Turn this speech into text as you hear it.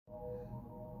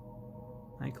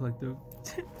night, collective.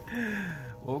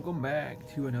 Welcome back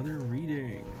to another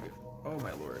reading. Oh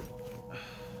my lord. Oh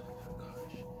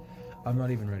gosh. I'm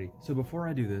not even ready. So before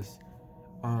I do this,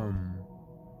 I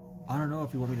don't know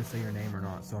if you want me to say your name or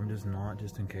not, so I'm just not,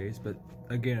 just in case. But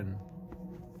again,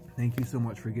 thank you so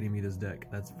much for getting me this deck.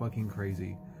 That's fucking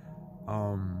crazy.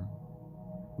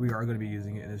 We are going to be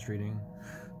using it in this reading.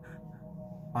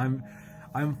 I'm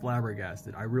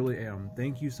flabbergasted. I really am.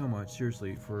 Thank you so much,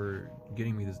 seriously, for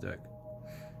getting me this deck.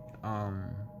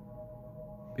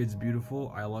 It's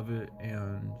beautiful. I love it,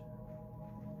 and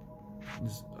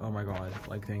just, oh my god,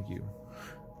 like, thank you.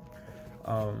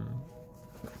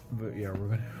 But yeah,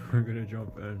 we're gonna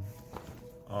jump in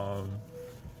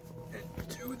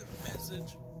to the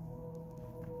message,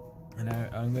 and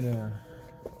I'm gonna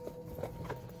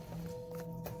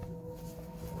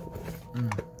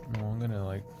I'm gonna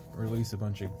like release a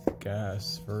bunch of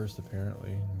gas first,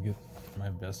 apparently, and get my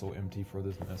vessel empty for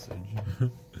this message.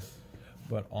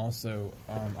 But also,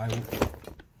 I will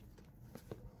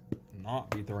not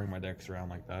be throwing my decks around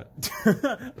like that.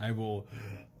 I will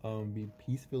be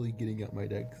peacefully getting out my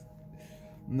decks.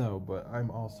 No, but I'm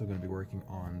also going to be working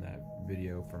on that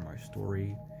video for my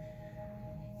story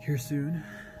here soon,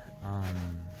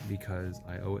 because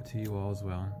I owe it to you all as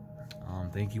well.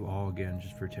 Thank you all again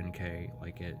just for 10K.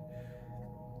 Like, it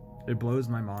blows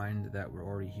my mind that we're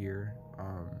already here.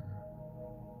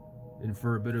 And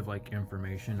for a bit of like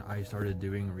information, I started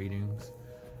doing readings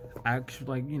actually,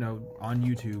 like, you know, on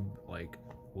YouTube, like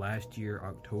last year,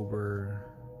 October,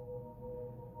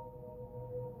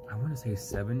 I want to say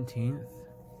 17th,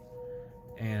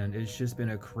 and it's just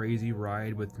been a crazy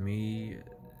ride with me,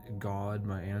 God,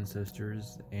 my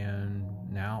ancestors, and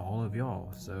now all of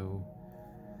y'all. So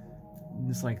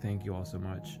just like, thank you all so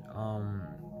much.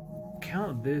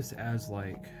 Count this as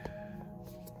like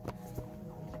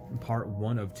part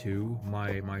 1 of 2,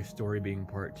 my story being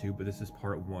part 2, but this is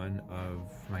part 1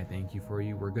 of my thank you for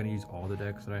you. We're gonna use all the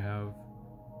decks that I have.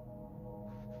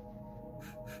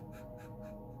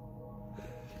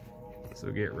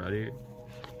 So get ready.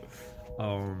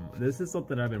 This is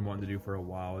something I've been wanting to do for a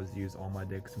while, is use all my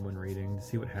decks in one reading to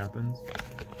see what happens.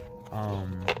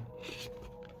 Cause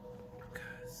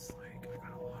like I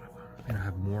got a lot of them, and I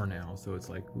have more now, so it's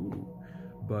like, ooh.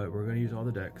 But we're gonna use all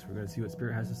the decks. We're gonna see what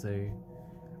Spirit has to say.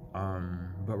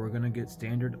 But we're gonna get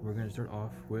standard. We're gonna start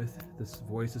off with this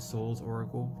Voice of Souls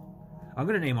Oracle. I'm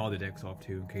gonna name all the decks off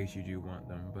too, in case you do want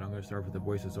them. But I'm gonna start with the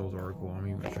Voice of Souls Oracle. I'm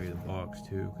even gonna show you the box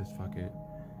too, cause fuck it,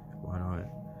 why not?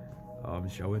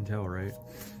 Show and tell, right?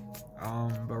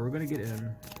 But we're gonna get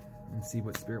in and see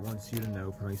what Spirit wants you to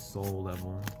know from a soul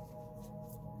level.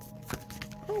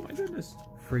 Oh my goodness!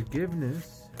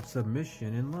 Forgiveness,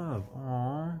 submission, and love.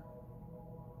 Aww.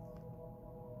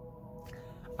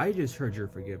 I just heard you're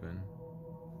forgiven.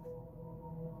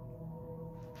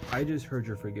 I just heard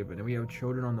you're forgiven. And we have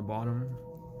children on the bottom.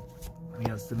 We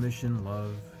have submission,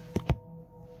 love.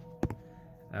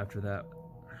 After that,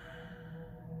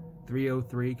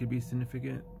 303 could be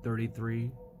significant.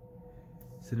 33,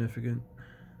 significant.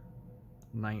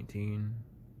 19,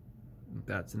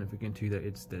 that's significant too. That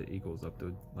equals up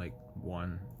to like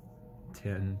 1.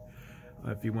 10,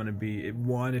 if you want to be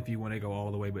 1, if you want to go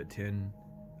all the way, but 10,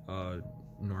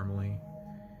 normally.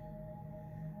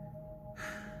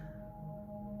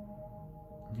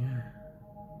 Yeah,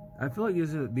 I feel like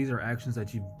these are actions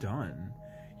that you've done.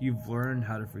 You've learned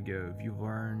how to forgive, you've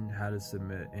learned how to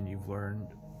submit, and you've learned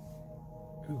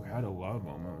how to love,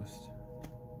 almost.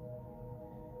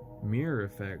 Mirror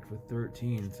effect with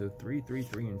 13, so 3, 3,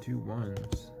 3, and 2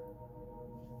 1s.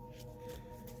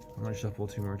 I'm gonna shuffle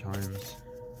 2 more times.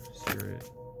 Spirit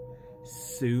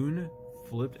soon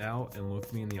flipped out and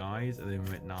looked me in the eyes, and then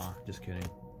went, nah, just kidding.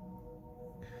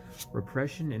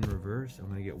 Repression in reverse. I'm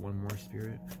gonna get 1 more,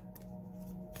 Spirit.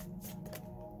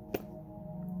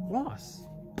 Loss.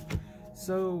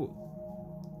 So,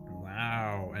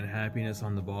 wow. And happiness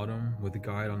on the bottom with the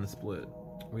guide on the split.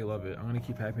 We love it. I'm gonna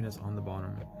keep happiness on the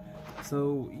bottom.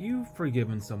 So you've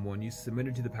forgiven someone, you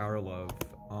submitted to the power of love,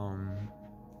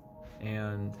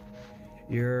 and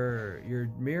you're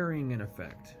mirroring an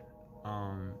effect.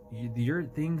 Your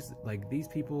things, like, these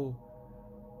people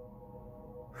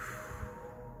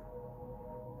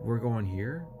were going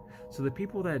here. So the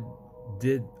people that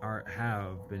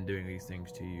have been doing these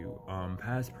things to you,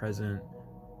 past, present,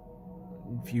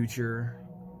 future,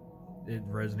 it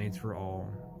resonates for all.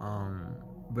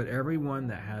 But everyone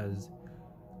that has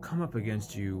come up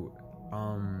against you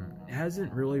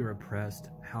hasn't really repressed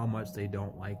how much they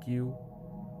don't like you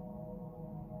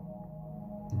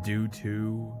due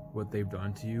to what they've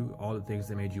done to you, all the things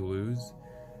they made you lose.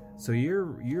 So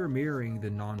you're mirroring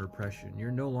the non-repression. You're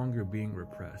no longer being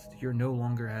repressed. You're no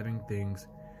longer having things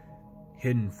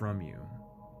hidden from you.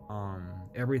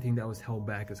 Everything that was held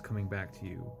back is coming back to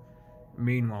you.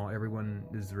 Meanwhile, everyone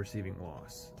is receiving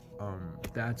loss.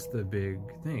 That's the big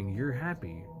thing. You're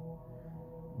happy.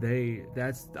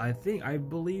 I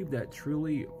believe that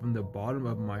truly from the bottom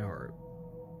of my heart.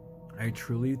 I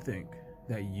truly think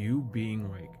that you being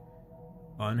like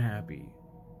unhappy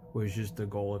was just the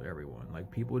goal of everyone.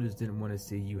 Like, people just didn't want to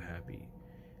see you happy.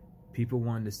 People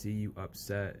wanted to see you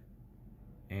upset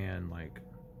and like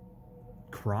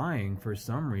crying for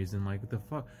some reason. Like, what the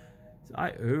fuck?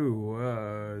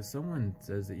 Someone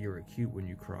says that you're cute when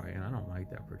you cry, and I don't like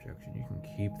that projection. You can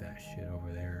keep that shit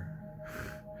over there.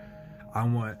 I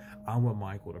want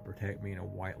Michael to protect me in a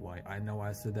white light. I know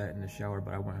I said that in the shower,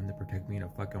 but I want him to protect me in a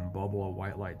fucking bubble of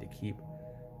white light to keep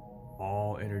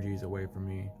all energies away from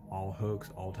me, all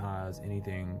hooks, all ties,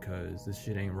 anything, because this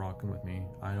shit ain't rocking with me.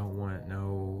 I don't want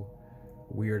no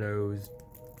weirdos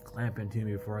clamping to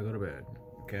me before I go to bed,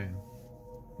 okay?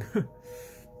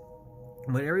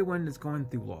 But everyone is going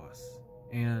through loss,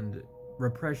 and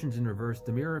repression's in reverse.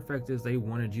 The mirror effect is they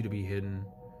wanted you to be hidden,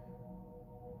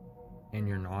 and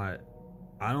you're not.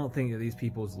 I don't think that these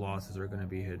people's losses are going to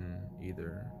be hidden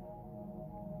either.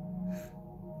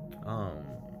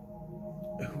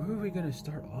 Who are we going to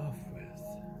start off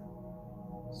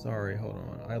with? Sorry, hold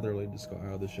on. I literally just got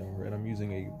out of the shower, and I'm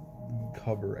using a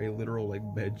cover, a literal like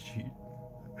bed sheet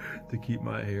to keep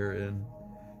my hair in.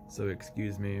 So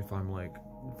excuse me if I'm like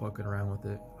fucking around with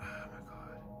it. Oh my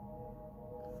god.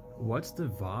 What's the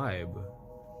vibe?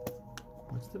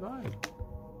 What's the vibe?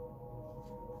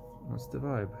 What's the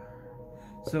vibe?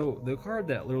 So the card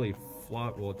that literally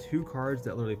flopped, well, two cards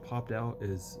that literally popped out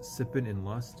is Sippin' and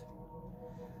Lust.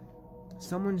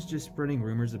 Someone's just spreading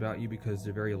rumors about you because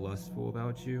they're very lustful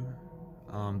about you.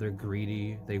 They're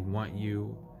greedy. They want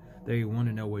you. They want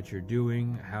to know what you're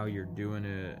doing, how you're doing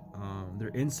it.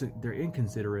 They're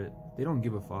inconsiderate. They don't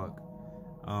give a fuck.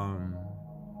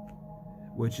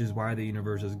 Which is why the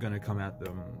universe is gonna come at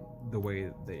them the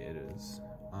way that it is.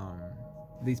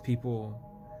 These people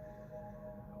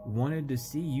wanted to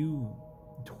see you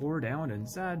tore down and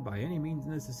sad by any means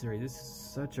necessary. This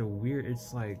is such a weird,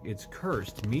 it's like, it's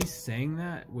cursed. Me saying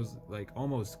that was like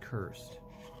almost cursed.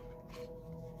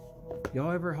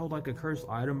 Y'all ever held like a cursed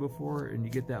item before and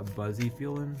you get that buzzy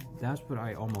feeling? That's what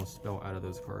I almost felt out of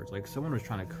those cards. Like someone was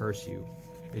trying to curse you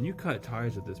and you cut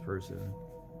ties with this person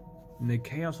and the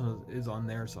chaos is on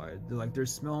their side. They're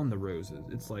smelling the roses.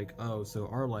 It's like, oh, so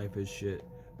our life is shit,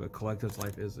 but Collective's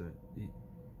life isn't.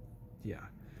 Yeah.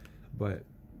 But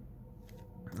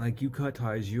like, you cut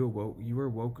ties, you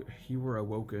were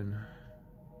awoken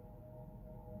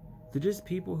to just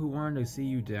people who wanted to see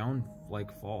you down,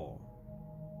 like fall.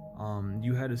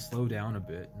 You had to slow down a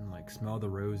bit and like smell the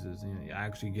roses and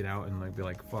actually get out and like be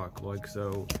like, fuck, like,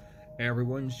 so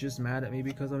everyone's just mad at me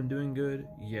because I'm doing good.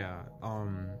 Yeah.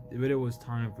 But it was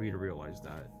time for you to realize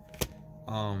that.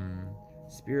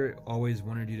 Spirit always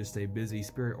wanted you to stay busy.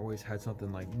 Spirit always had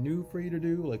something like new for you to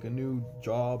do, like a new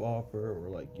job offer, or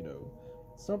like, you know,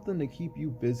 something to keep you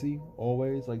busy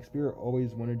always. Like Spirit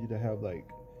always wanted you to have like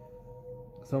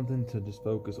something to just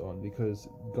focus on, because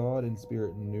God and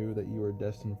Spirit knew that you were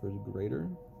destined for greater.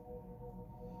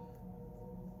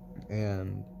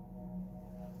 And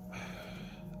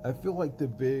I feel like the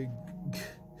big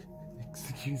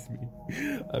excuse me,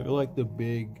 I feel like the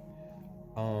big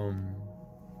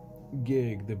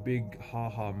gig, the big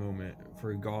haha moment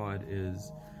for God is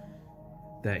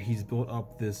that he's built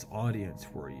up this audience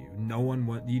for you.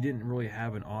 You didn't really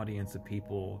have an audience of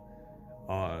people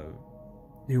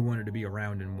who wanted to be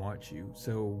around and watch you.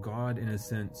 So God, in a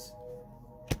sense,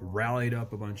 rallied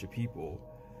up a bunch of people.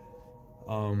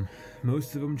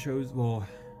 Most of them chose, well,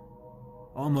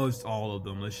 almost all of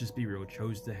them, let's just be real,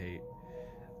 chose to hate.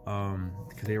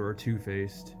 Because they were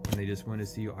two-faced and they just wanted to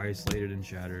see you isolated and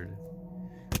shattered.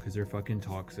 Because they're fucking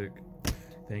toxic.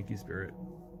 Thank you, Spirit.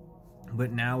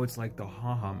 But now it's like the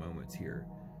haha moments here.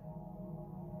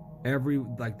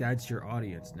 That's your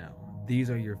audience now. These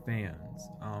are your fans,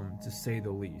 to say the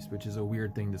least, which is a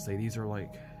weird thing to say. These are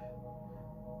like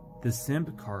the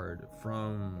simp card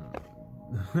from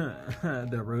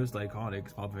the Rose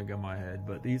Iconics popping in my head.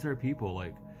 But these are people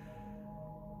like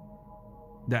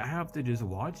that have to just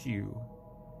watch you.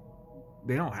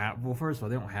 They don't have, well, first of all,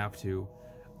 they don't have to.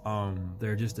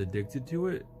 They're just addicted to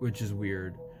it, which is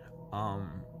weird.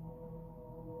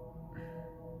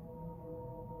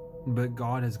 But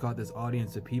God has got this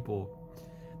audience of people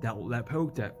that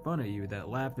poked at fun at you, that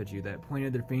laughed at you, that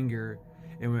pointed their finger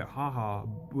and went haha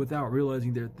without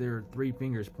realizing that there are three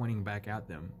fingers pointing back at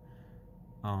them.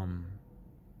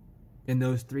 And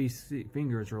those three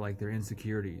fingers are like their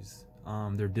insecurities,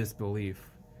 their disbelief,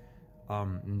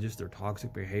 and just their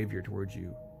toxic behavior towards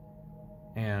you.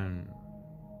 And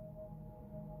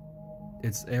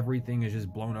it's everything is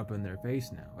just blown up in their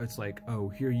face now. It's like, oh,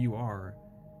 here you are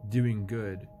doing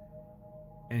good,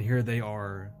 and here they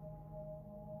are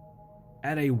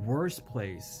at a worse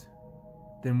place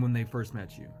than when they first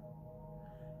met you.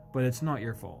 But it's not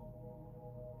your fault.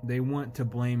 They want to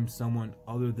blame someone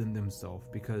other than themselves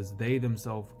because they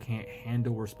themselves can't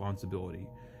handle responsibility.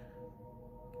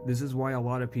 This is why a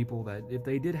lot of people that if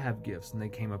they did have gifts and they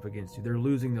came up against you, they're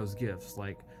losing those gifts.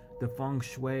 Like the feng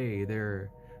shui, the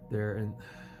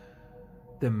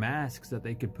masks that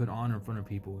they could put on in front of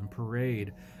people and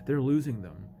parade, they're losing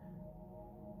them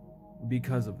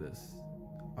because of this.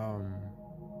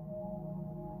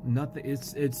 Nothing.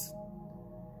 It's.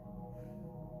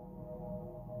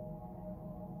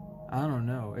 I don't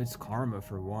know. It's karma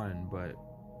for one, but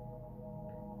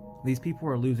these people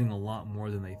are losing a lot more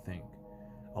than they think,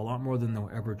 a lot more than they'll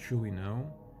ever truly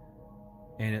know.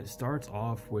 And it starts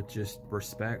off with just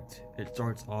respect. It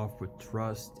starts off with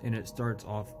trust, and it starts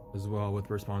off as well with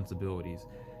responsibilities.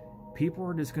 People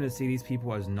are just going to see these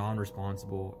people as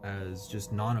non-responsible, as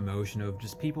just non-emotional,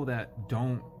 just people that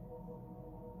don't.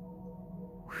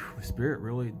 Spirit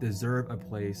really deserve a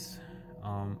place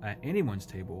at anyone's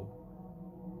table.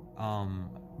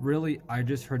 Really, I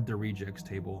just heard the rejects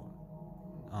table.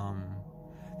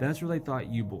 That's where they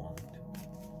thought you belonged.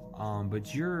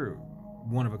 But you're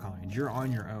one of a kind. You're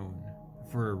on your own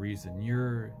for a reason.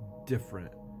 You're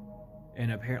different,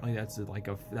 and apparently that's like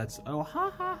oh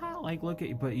ha ha ha, like look at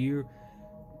you, but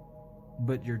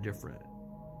you're different.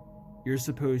 You're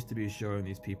supposed to be showing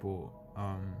these people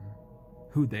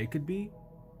who they could be,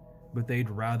 but they'd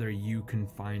rather you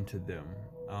confine to them.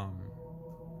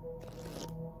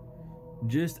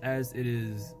 Just as it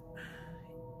is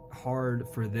hard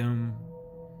for them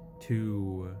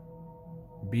to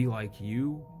be like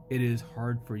you, it is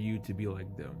hard for you to be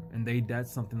like them. And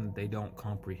that's something that they don't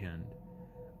comprehend.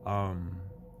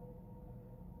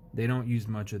 They don't use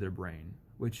much of their brain,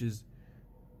 which is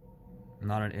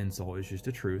not an insult, it's just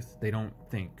the truth. They don't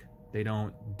think. They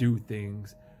don't do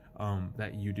things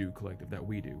that you do, collective, that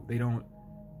we do. They don't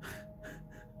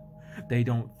they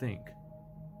don't think.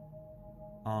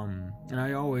 And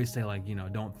I always say, like,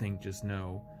 don't think, just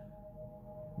know.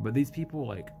 But these people,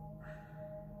 like,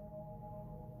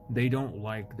 they don't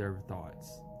like their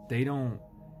thoughts.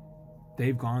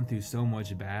 They've gone through so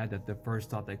much bad that the first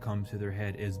thought that comes to their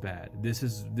head is bad. This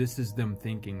is them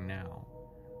thinking now.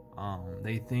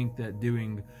 They think that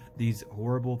doing these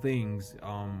horrible things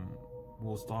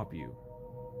will stop you.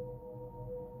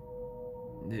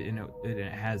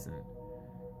 It hasn't.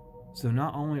 So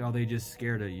not only are they just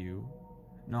scared of you,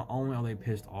 not only are they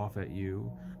pissed off at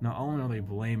you, not only are they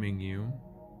blaming you,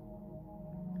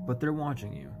 but they're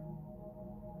watching you.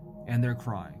 And they're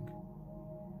crying.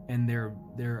 And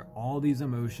they're all these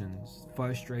emotions,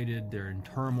 frustrated, they're in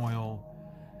turmoil,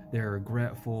 they're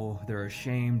regretful, they're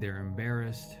ashamed, they're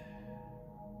embarrassed.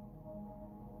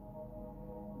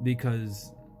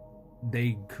 Because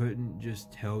they couldn't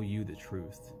just tell you the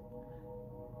truth.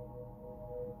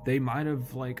 They might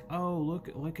have like, oh, look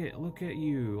at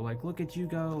you, like, look at you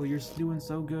go, you're doing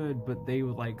so good, but they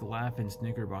would like laugh and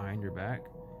snicker behind your back.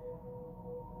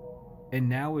 And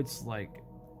now it's like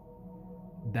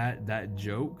that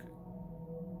joke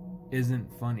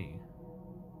isn't funny.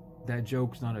 That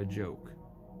joke's not a joke.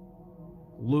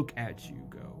 Look at you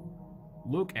go.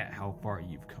 Look at how far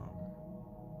you've come.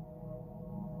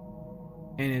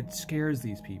 And it scares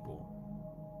these people.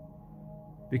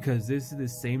 Because this is the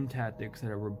same tactics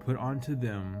that were put onto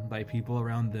them by people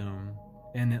around them,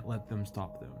 and it let them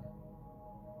stop them.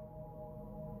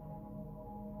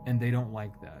 And they don't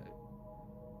like that.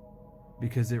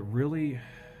 Because it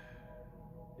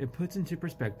puts into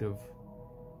perspective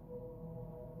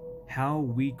how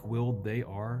weak-willed they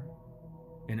are,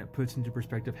 and it puts into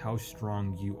perspective how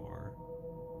strong you are,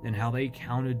 and how they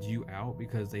counted you out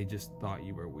because they just thought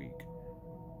you were weak.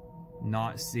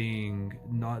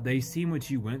 They seen what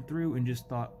you went through and just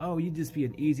thought, oh, you'd just be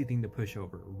an easy thing to push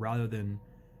over, rather than,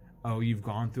 oh, you've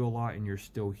gone through a lot and you're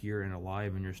still here and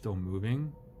alive and you're still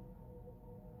moving.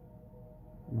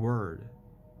 Word.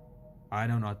 I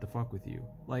don't know what to fuck with you.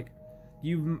 Like,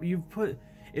 you've put,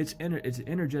 it's an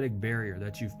energetic barrier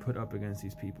that you've put up against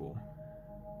these people.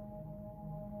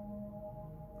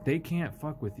 They can't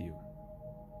fuck with you.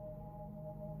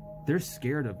 They're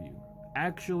scared of you.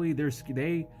 Actually,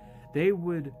 they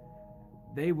would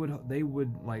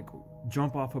like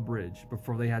jump off a bridge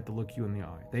before they had to look you in the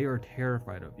eye. They are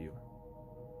terrified of you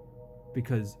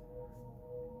because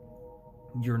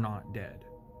you're not dead.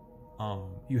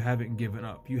 You haven't given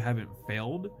up. You haven't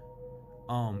failed.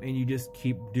 And you just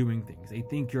keep doing things. They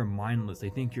think you're mindless. They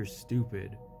think you're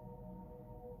stupid.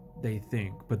 They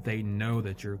think, but they know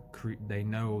that they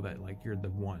know that like you're the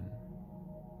one.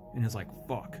 And it's like,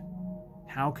 fuck.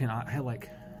 How can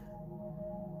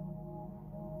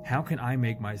I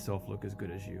make myself look as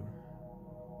good as you?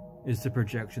 Is the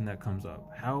projection that comes up.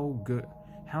 How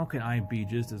can I be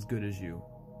just as good as you?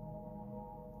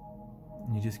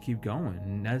 And you just keep going.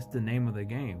 And that's the name of the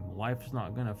game. Life's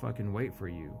not gonna fucking wait for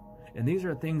you. And these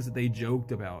are things that they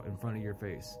joked about in front of your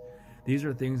face. These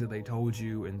are things that they told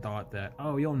you and thought that,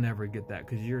 oh, you'll never get that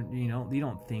because you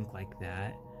don't think like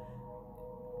that.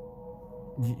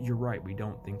 You're right, we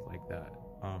don't think like that.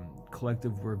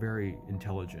 Collective, we're very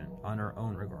intelligent on our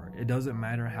own regard. It doesn't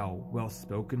matter how well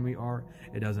spoken we are.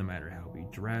 It doesn't matter how we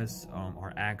dress,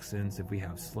 our accents, if we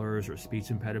have slurs or speech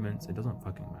impediments. It doesn't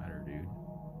fucking matter,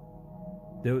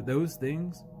 dude. Those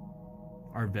things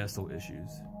are vessel issues.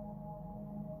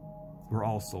 We're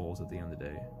all souls at the end of the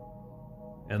day.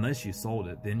 Unless you sold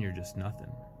it, then you're just nothing.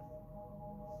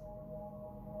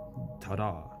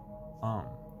 Ta-da.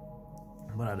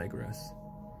 But I digress.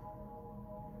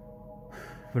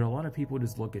 But a lot of people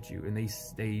just look at you and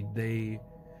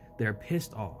they're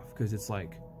pissed off because it's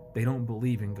like they don't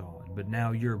believe in God, but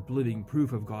now you're living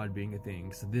proof of God being a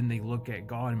thing. So then they look at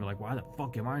God and be like, why the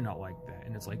fuck am I not like that?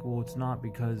 And it's like, well, it's not,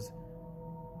 because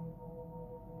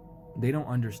they don't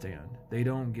understand. They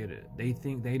don't get it. They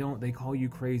think they call you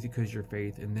crazy because you're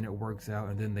faith, and then it works out,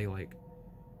 and then they like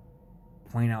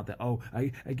point out that, oh,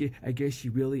 I guess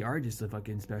you really are just a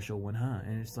fucking special one, huh?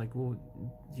 And it's like, well,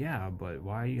 yeah, but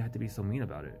why you have to be so mean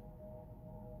about it?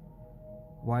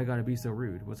 Why I gotta be so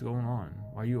rude? What's going on?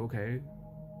 Are you okay?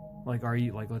 Like, are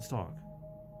you, like, let's talk.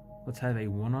 Let's have a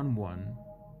one-on-one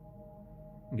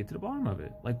and get to the bottom of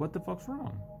it. Like, what the fuck's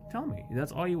wrong? Tell me.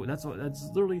 That's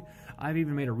literally, I've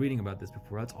even made a reading about this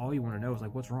before. That's all you want to know is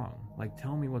like, what's wrong? Like,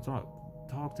 tell me what's up.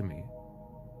 Talk to me.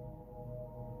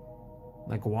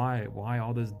 Like, why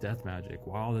all this death magic?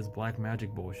 Why all this black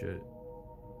magic bullshit?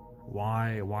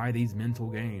 Why these mental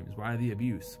games? Why the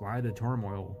abuse? Why the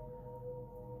turmoil?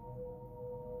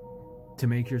 To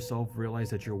make yourself realize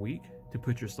that you're weak? To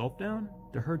put yourself down?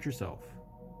 To hurt yourself?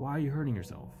 Why are you hurting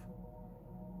yourself?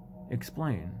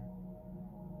 Explain.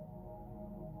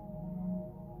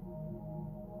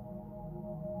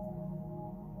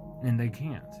 And they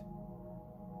can't.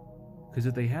 Because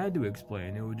if they had to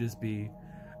explain, it would just be,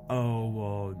 oh,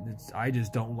 well, I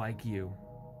just don't like you.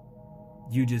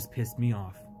 You just pissed me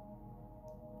off.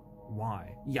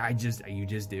 Why? Yeah, you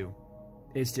just do.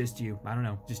 It's just you. I don't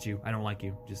know, just you. I don't like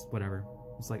you. Just whatever.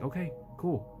 It's like, okay,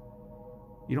 cool.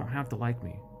 You don't have to like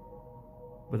me.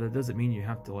 But that doesn't mean you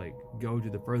have to, like, go to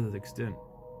the furthest extent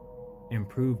and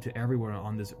prove to everyone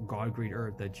on this God-green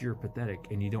earth that you're pathetic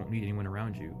and you don't need anyone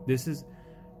around you. This is...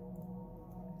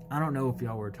 I don't know if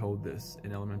y'all were told this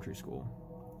in elementary school,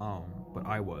 but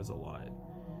I was a lot,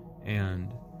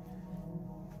 and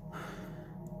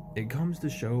it comes to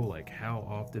show like how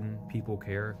often people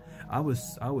care. I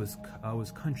was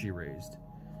country raised,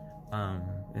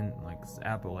 in like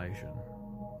Appalachian,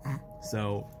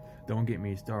 so don't get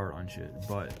me started on shit.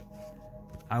 But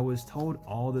I was told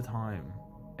all the time,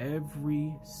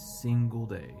 every single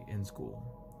day in school,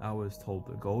 I was told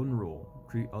the golden rule: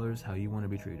 treat others how you want to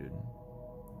be treated.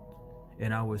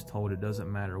 And I was told it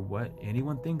doesn't matter what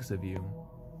anyone thinks of you,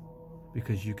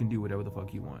 because you can do whatever the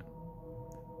fuck you want.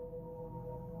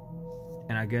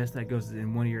 And I guess that goes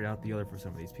in one ear out the other for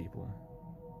some of these people.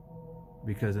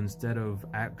 Because instead of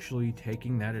actually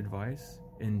taking that advice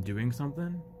and doing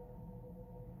something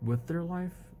with their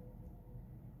life,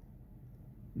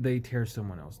 they tear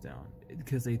someone else down.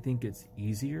 Because they think it's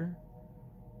easier.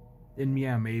 And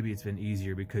yeah, maybe it's been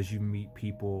easier because you meet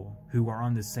people who are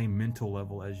on the same mental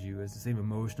level as you, as the same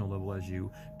emotional level as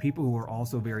you, people who are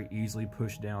also very easily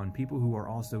pushed down, people who are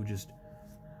also just,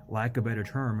 lack of a better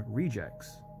term,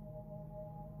 rejects.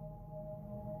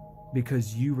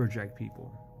 Because you reject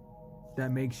people,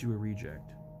 that makes you a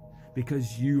reject.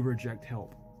 Because you reject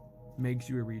help, makes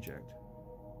you a reject.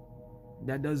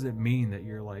 That doesn't mean that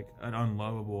you're like an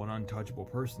unlovable and untouchable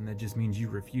person. That just means you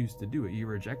refuse to do it. You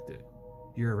reject it.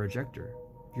 You're a rejecter.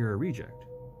 You're a reject.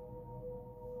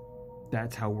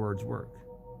 That's how words work.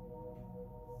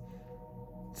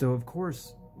 So of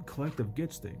course, collective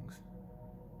gets things.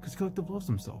 Because collective loves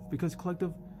himself. Because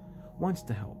collective wants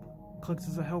to help. Collective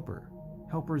is a helper.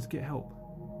 Helpers get help.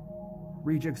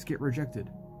 Rejects get rejected.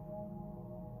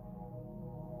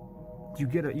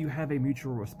 You have a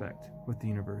mutual respect with the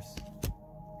universe.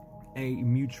 A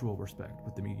mutual respect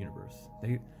with the universe.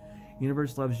 The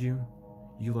universe loves you.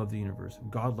 You love the universe.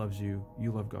 God loves you.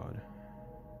 You love God.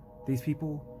 These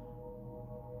people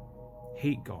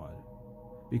hate God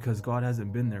because God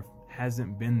hasn't been there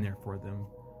for them.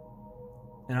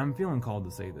 And I'm feeling called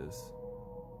to say this.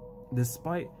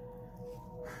 Despite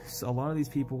a lot of these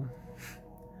people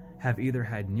have either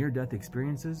had near-death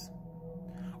experiences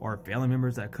or family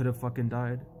members that could have fucking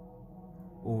died,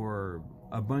 or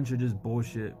a bunch of just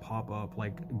bullshit pop up,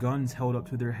 like guns held up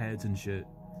to their heads and shit,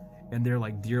 and they're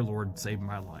like, "Dear Lord, save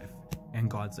my life," and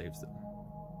God saves them.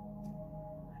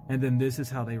 And then this is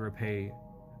how they repay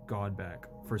God back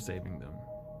for saving them.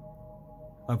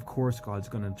 Of course God's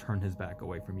gonna turn his back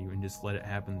away from you and just let it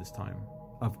happen this time.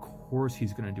 Of course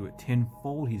he's gonna do it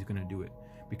tenfold. He's gonna do it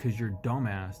because your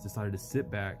dumbass decided to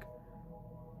sit back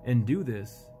and do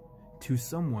this to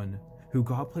someone who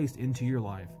God placed into your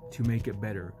life to make it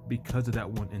better because of that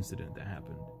one incident that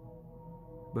happened.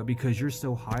 But because you're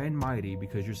so high and mighty,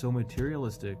 because you're so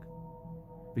materialistic,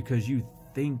 because you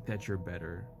think that you're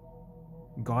better,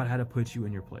 God had to put you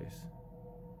in your place.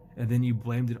 And then you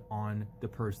blamed it on the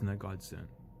person that God sent.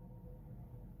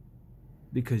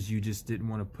 Because you just didn't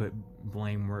want to put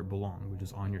blame where it belonged, which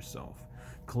is on yourself.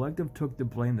 Collective took the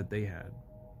blame that they had.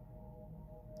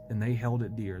 And they held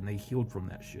it dear, and they healed from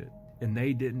that shit. And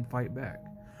they didn't fight back.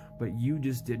 But you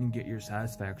just didn't get your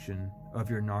satisfaction of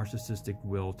your narcissistic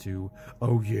will to,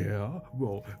 oh yeah,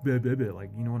 well, blah, blah, blah.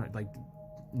 Like, you know what, like,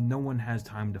 no one has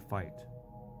time to fight.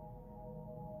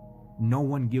 No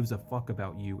one gives a fuck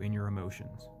about you and your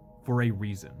emotions for a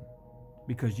reason.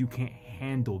 Because you can't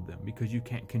handle them, because you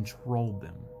can't control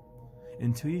them.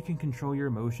 Until you can control your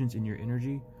emotions and your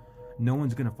energy, no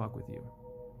one's gonna fuck with you.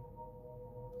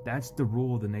 That's the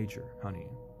rule of the nature, honey.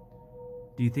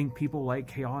 Do you think people like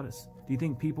chaos? Do you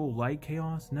think people like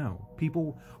chaos? No.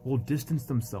 People will distance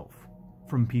themselves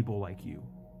from people like you.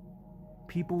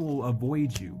 People will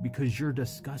avoid you because you're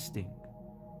disgusting.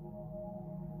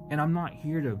 And I'm not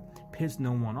here to piss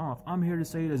no one off. I'm here to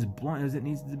say it as blunt as it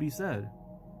needs to be said.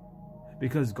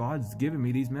 Because God's given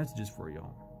me these messages for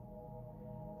y'all.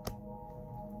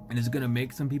 And it's going to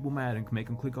make some people mad and make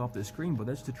them click off the screen, but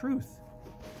that's the truth.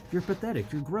 You're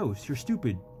pathetic, you're gross, you're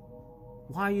stupid.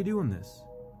 Why are you doing this?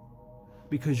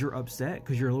 Because you're upset?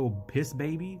 Because you're a little piss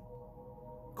baby?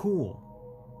 Cool.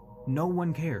 No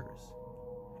one cares.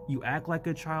 You act like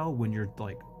a child when you're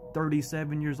like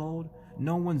 37 years old,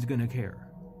 no one's gonna care.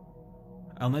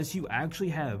 Unless you actually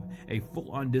have a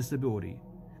full-on disability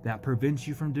that prevents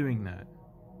you from doing that,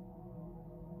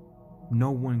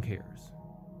 no one cares.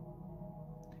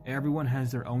 Everyone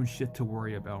has their own shit to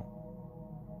worry about.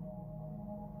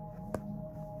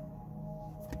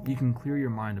 You can clear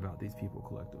your mind about these people,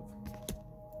 collective.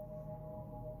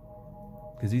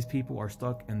 Because these people are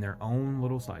stuck in their own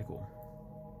little cycle.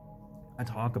 I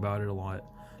talk about it a lot.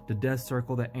 The death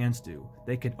circle that ants do.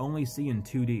 They can only see in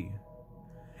 2D.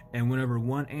 And whenever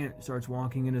one ant starts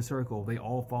walking in a circle, they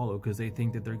all follow because they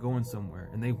think that they're going somewhere.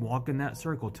 And they walk in that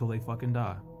circle till they fucking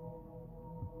die.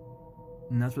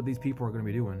 And that's what these people are going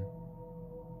to be doing.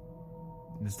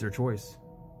 It's their choice.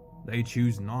 They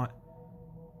choose not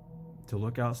to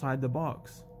look outside the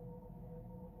box.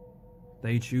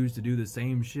 They choose to do the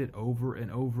same shit over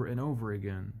and over and over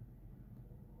again.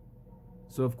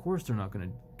 So of course they're not going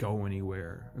to go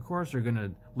anywhere. Of course they're going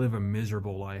to live a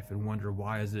miserable life and wonder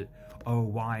why is it, oh,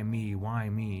 why me, why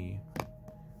me?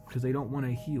 Because they don't want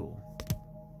to heal.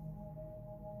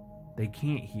 They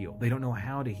can't heal. They don't know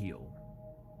how to heal.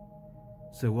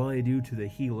 So what they do to the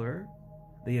healer,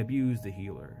 they abuse the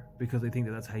healer because they think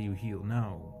that that's how you heal.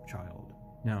 No, child,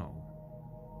 no.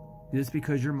 Just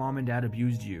because your mom and dad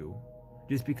abused you,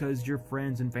 just because your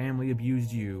friends and family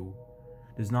abused you,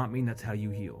 does not mean that's how you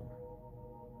heal.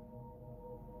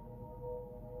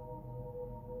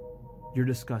 You're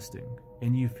disgusting,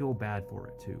 and you feel bad for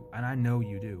it too, and I know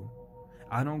you do.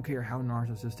 I don't care how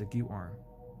narcissistic you are,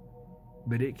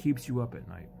 but it keeps you up at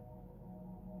night.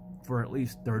 For at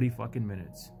least 30 fucking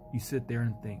minutes, you sit there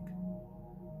and think,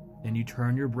 and you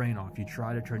turn your brain off. You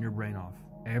try to turn your brain off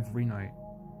every night,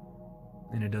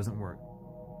 and it doesn't work.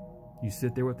 You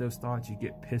sit there with those thoughts, you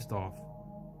get pissed off,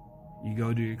 you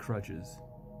go do your crutches,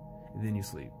 and then you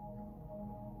sleep.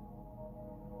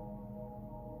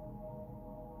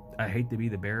 I hate to be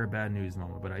the bearer of bad news,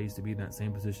 mama, but I used to be in that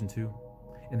same position too,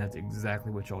 and that's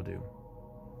exactly what y'all do.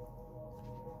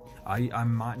 I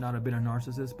might not have been a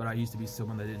narcissist, but I used to be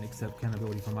someone that didn't accept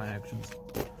accountability for my actions.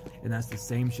 And that's the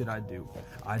same shit I'd do.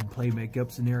 I'd play make-up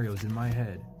scenarios in my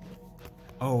head.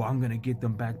 Oh, I'm gonna get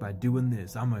them back by doing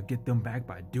this. I'm gonna get them back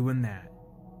by doing that.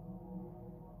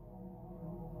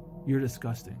 You're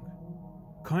disgusting.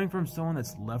 Coming from someone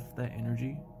that's left that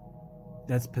energy,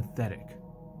 that's pathetic,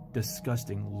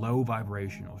 disgusting, low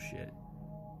vibrational shit.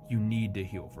 You need to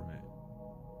heal from it.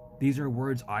 These are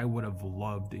words I would have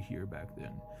loved to hear back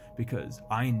then, because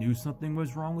I knew something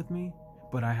was wrong with me,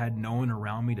 but I had no one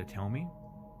around me to tell me.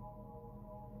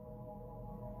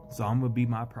 So I'm gonna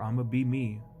be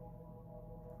me.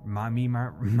 My me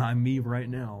right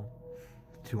now,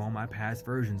 to all my past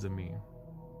versions of me,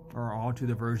 or all to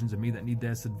the versions of me that need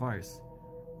this advice.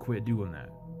 Quit doing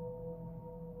that.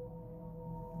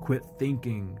 Quit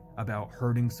thinking about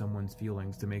hurting someone's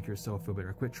feelings to make yourself feel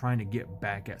better. Quit trying to get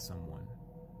back at someone.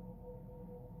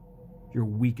 You're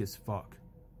weak as fuck.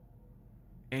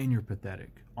 And you're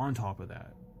pathetic. On top of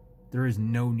that, there is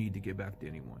no need to get back to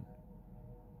anyone.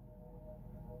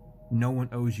 No one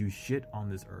owes you shit on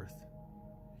this earth.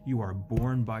 You are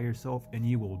born by yourself and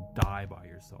you will die by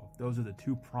yourself. Those are the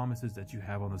two promises that you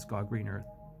have on this God green earth.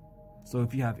 So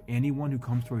if you have anyone who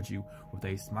comes towards you with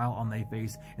a smile on their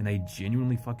face and they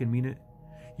genuinely fucking mean it,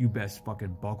 you best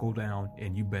fucking buckle down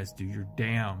and you best do your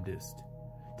damnedest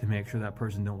to make sure that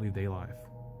person don't leave their life.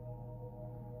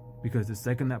 Because the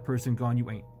second that person gone, you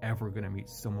ain't ever gonna meet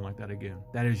someone like that again.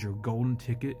 That is your golden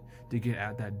ticket to get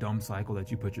at that dumb cycle that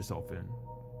you put yourself in.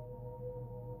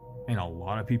 And a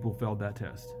lot of people failed that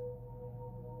test.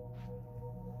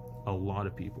 A lot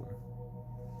of people.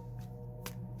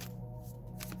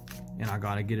 And I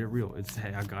gotta get it real. It's,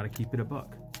 hey, I gotta keep it a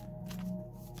buck.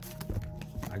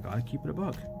 I gotta keep it a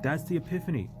buck. That's the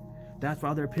epiphany. That's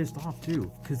why they're pissed off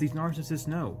too. Because these narcissists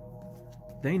know.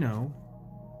 They know.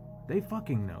 They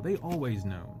fucking know. They always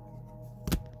know.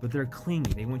 But they're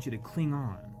clingy. They want you to cling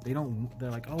on.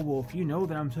 They're like, oh, well, if you know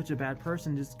that I'm such a bad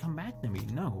person, just come back to me.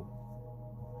 No.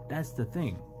 That's the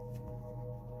thing.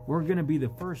 We're gonna be the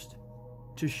first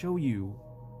to show you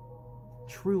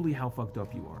truly how fucked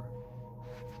up you are.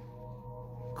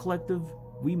 Collective,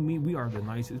 we are the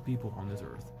nicest people on this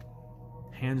earth.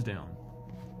 Hands down.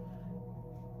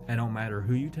 It don't matter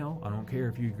who you tell. I don't care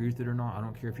if you agree with it or not. I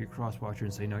don't care if you crosswatch her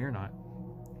and say, no, you're not.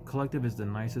 Collective is the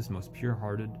nicest, most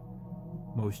pure-hearted,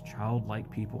 most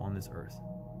childlike people on this earth.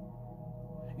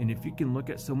 And if you can look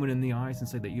at someone in the eyes and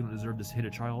say that you don't deserve to hit a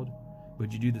child,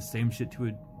 but you do the same shit to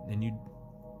it, and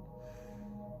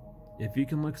if you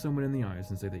can look someone in the eyes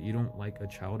and say that you don't like a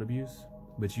child abuse,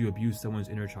 but you abuse someone's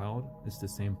inner child, it's the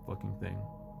same fucking thing.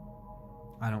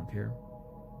 I don't care.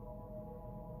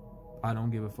 I don't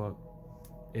give a fuck.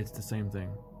 It's the same thing.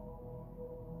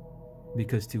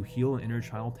 Because to heal an inner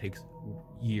child takes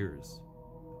years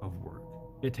of work.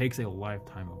 It takes a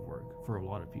lifetime of work for a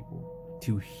lot of people.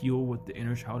 To heal what the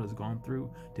inner child has gone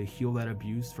through, to heal that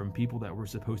abuse from people that were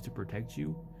supposed to protect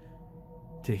you,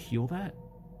 to heal that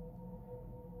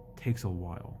takes a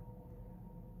while.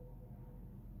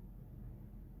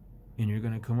 And you're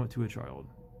going to come up to a child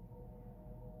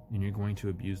and you're going to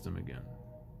abuse them again.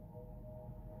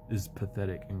 It's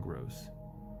pathetic and gross.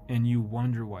 And you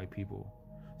wonder why people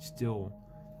still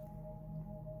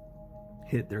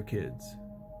hit their kids.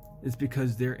 It's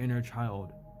because their inner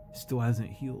child still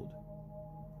hasn't healed.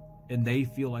 And they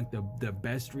feel like the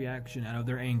best reaction out of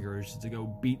their anger is to go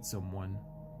beat someone,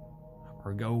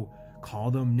 or go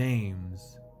call them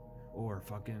names, or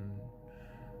fucking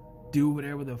do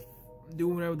whatever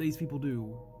these people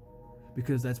do,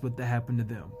 because that's what happened to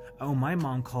them. Oh, my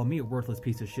mom called me a worthless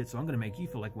piece of shit, so I'm gonna make you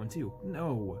feel like one too.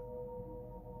 No.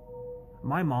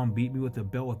 My mom beat me with a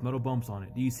belt with metal bumps on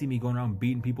it. Do you see me going around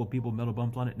beating people with metal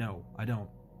bumps on it? No, I don't.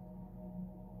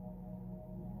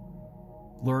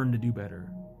 Learn to do better.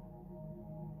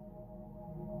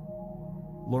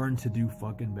 Learn to do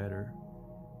fucking better.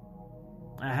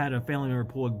 I had a family member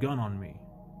pull a gun on me.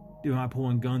 Am I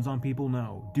pulling guns on people?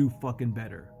 No. Do fucking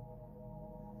better.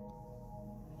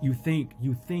 You think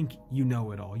you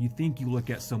know it all. You think you look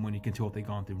at someone, you can tell what they've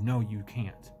gone through. No, you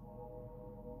can't.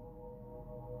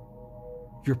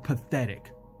 You're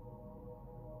pathetic.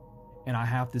 And I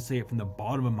have to say it from the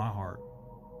bottom of my heart.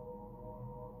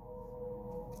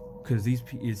 Because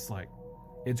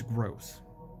it's gross.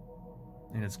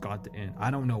 And it's got to end. I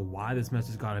don't know why this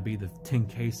message got to be the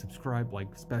 10K subscribe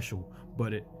special,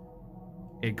 but it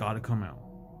got to come out,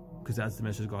 because that's the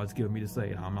message God's given me to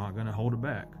say, and I'm not gonna hold it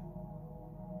back.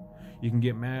 You can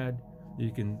get mad, you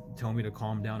can tell me to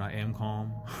calm down. I am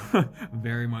calm,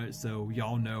 very much so.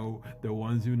 Y'all know, the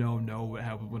ones who know what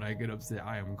happens when I get upset.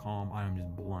 I am calm. I am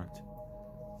just blunt.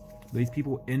 These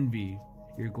people envy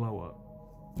your glow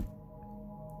up.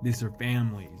 These are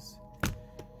families.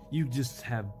 You just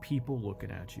have people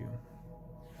looking at you.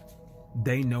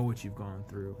 They know what you've gone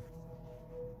through.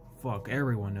 Fuck,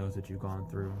 everyone knows what you've gone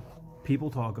through. People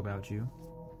talk about you.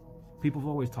 People have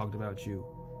always talked about you.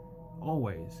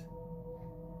 Always.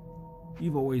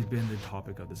 You've always been the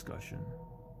topic of discussion.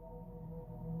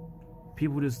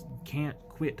 People just can't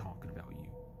quit talking about you.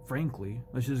 Frankly,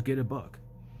 let's just get a buck.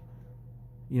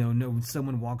 You know, no, when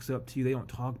someone walks up to you, they don't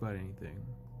talk about anything.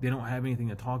 They don't have anything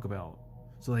to talk about.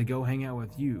 So they go hang out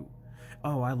with you.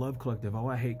 Oh, I love collective. Oh,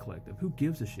 I hate collective. Who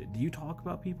gives a shit? Do you talk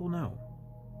about people? No.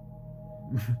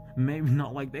 Maybe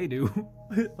not like they do.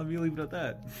 Let me leave it at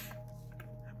that.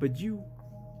 But you're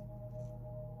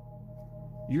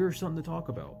something to talk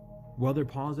about. Whether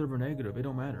positive or negative, it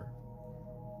don't matter.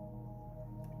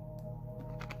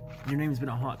 Your name's been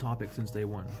a hot topic since day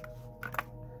one.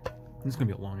 This is going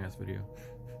to be a long-ass video.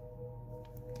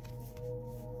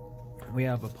 We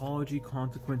have apology,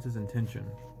 consequences, intention.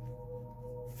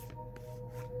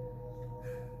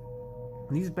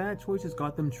 These bad choices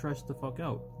got them stressed the fuck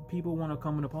out. People want to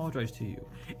come and apologize to you.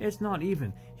 It's not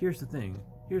even, here's the thing,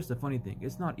 here's the funny thing,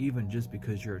 it's not even just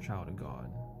because you're a child of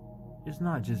God. It's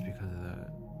not just because of that.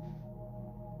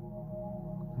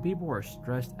 People are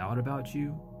stressed out about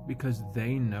you because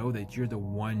they know that you're the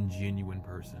one genuine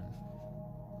person.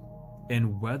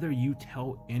 And whether you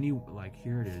tell any, like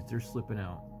here it is, they're slipping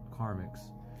out,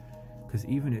 karmics. Because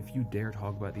even if you dare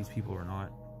talk about these people or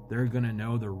not, they're gonna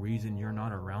know the reason you're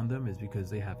not around them is because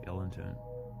they have ill intent.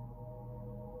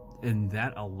 And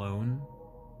that alone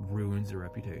ruins their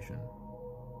reputation.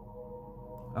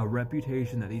 A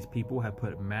reputation that these people have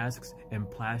put masks and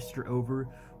plaster over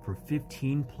for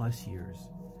 15 plus years,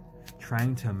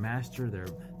 trying to master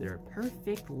their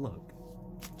perfect look,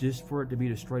 just for it to be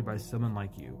destroyed by someone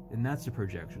like you. And that's a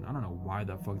projection. I don't know why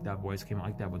the fuck that voice came out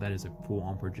like that, but that is a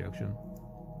full-on projection.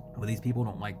 But these people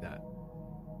don't like that.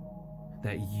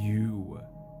 That you,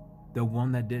 the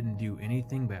one that didn't do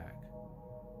anything back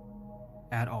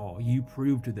at all, you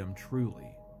proved to them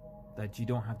truly that you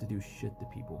don't have to do shit to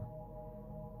people.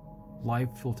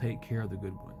 Life will take care of the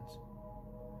good ones.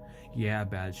 Yeah,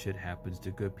 bad shit happens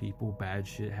to good people. Bad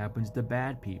shit happens to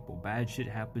bad people. Bad shit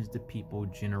happens to people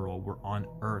in general. We're on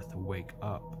earth. Wake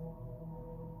up.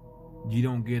 You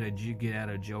don't get a get out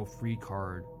of jail free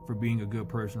card for being a good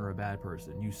person or a bad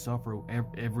person. You suffer.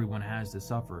 Everyone has to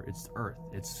suffer. It's earth.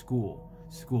 It's school.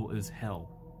 School is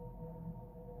hell.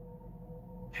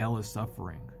 Hell is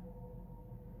suffering.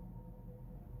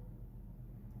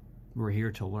 We're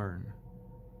here to learn.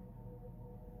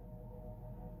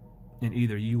 And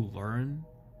either you learn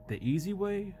the easy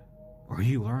way or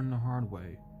you learn the hard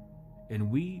way. And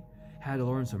we had to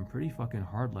learn some pretty fucking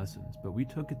hard lessons, but we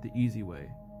took it the easy way.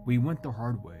 We went the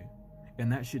hard way,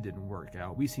 and that shit didn't work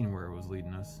out. We seen where it was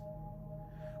leading us.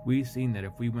 We seen that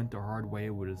if we went the hard way,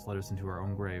 it would have led us into our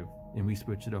own grave. And we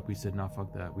switched it up. We said, nah,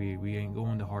 fuck that. We ain't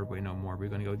going the hard way no more. We're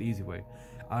gonna go the easy way.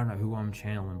 I don't know who I'm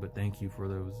channeling, but thank you for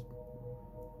those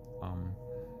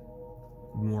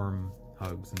warm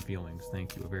hugs and feelings.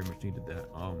 Thank you. I very much needed that.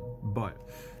 But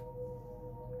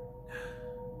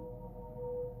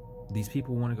these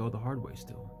people want to go the hard way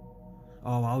still.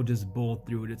 Oh, I'll just bull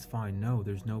through it. It's fine. No,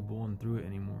 there's no bulling through it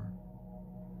anymore.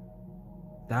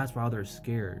 That's why they're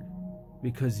scared.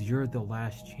 Because you're the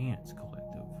last chance,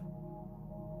 collective.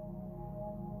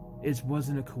 It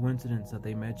wasn't a coincidence that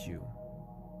they met you.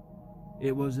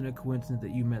 It wasn't a coincidence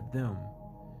that you met them.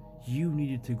 You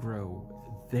needed to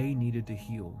grow. They needed to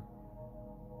heal.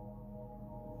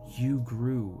 You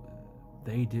grew.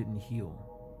 They didn't heal.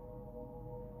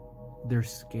 They're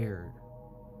scared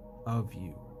of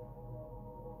you.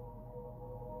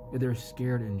 They're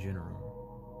scared in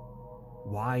general.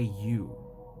 Why you?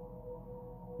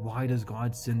 Why does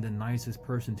God send the nicest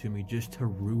person to me just to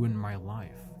ruin my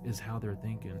life? Is how they're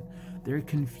thinking. They're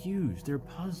confused. They're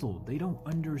puzzled. They don't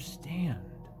understand.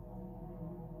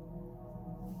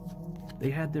 They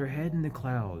had their head in the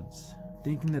clouds,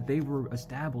 thinking that they were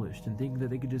established and thinking that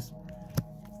they could just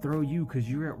throw you because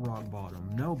you're at rock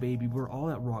bottom. No, baby, we're all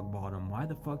at rock bottom. Why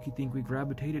the fuck you think we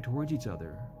gravitated towards each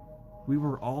other? We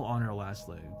were all on our last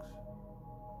legs.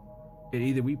 And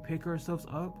either we pick ourselves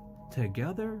up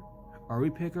together or we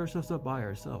pick ourselves up by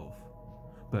ourselves.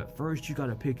 But first, you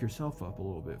gotta pick yourself up a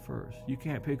little bit first. You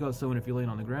can't pick up someone if you're laying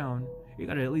on the ground. You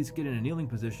gotta at least get in a kneeling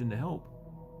position to help.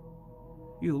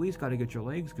 You at least gotta get your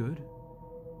legs good.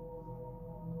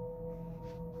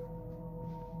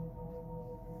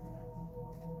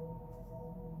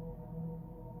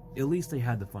 At least they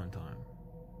had the fun time.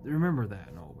 Remember that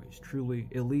and always. Truly,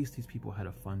 at least these people had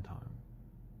a fun time.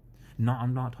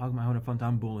 I'm not talking about having a fun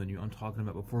time bullying you. I'm talking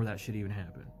about before that shit even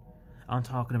happened. I'm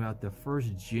talking about the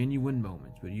first genuine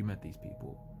moments when you met these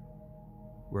people.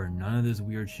 Where none of this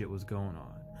weird shit was going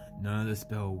on. None of the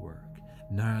spell work.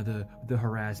 None of the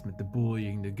harassment, the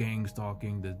bullying, the gang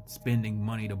stalking, the spending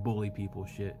money to bully people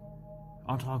shit.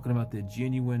 I'm talking about the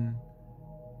genuine,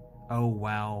 oh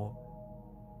wow,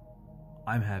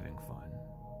 I'm having fun.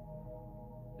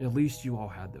 At least you all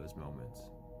had those moments.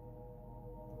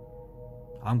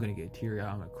 I'm gonna get teary-eyed,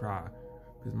 I'm gonna cry.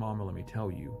 Because mama, let me tell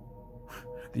you,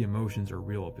 the emotions are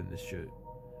real up in this shit.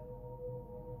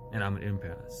 And I'm an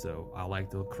empath, so I like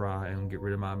to cry and get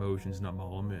rid of my emotions, not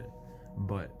all them in.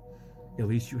 But at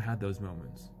least you had those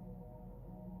moments.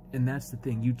 And that's the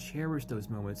thing, you cherish those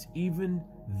moments, even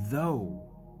though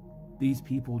these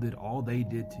people did all they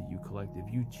did to you, collective.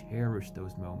 You cherish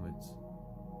those moments.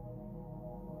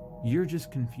 You're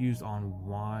just confused on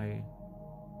why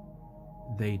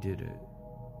they did it.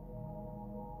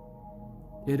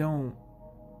 It don't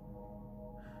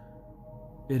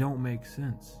make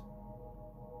sense.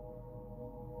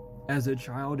 As a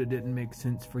child, it didn't make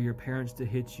sense for your parents to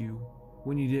hit you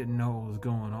when you didn't know what was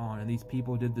going on, and these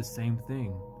people did the same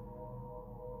thing.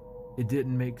 It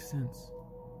didn't make sense.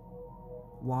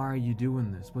 Why are you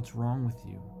doing this? What's wrong with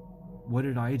you? What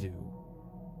did I do?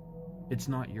 It's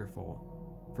not your fault,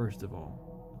 first of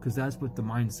all, because that's what the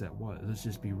mindset was. Let's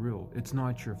just be real. It's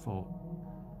not your fault.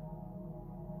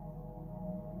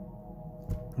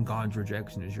 God's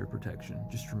rejection is your protection.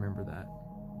 Just remember that.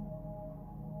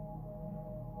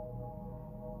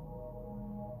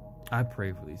 I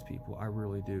pray for these people. I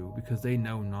really do. Because they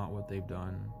know not what they've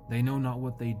done. They know not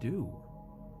what they do.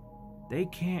 They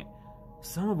can't.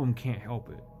 Some of them can't help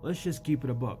it. Let's just keep it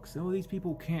a buck. Some of these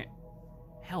people can't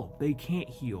help. They can't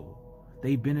heal.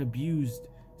 They've been abused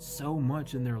so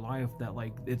much in their life that,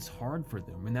 like, it's hard for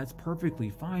them. And that's perfectly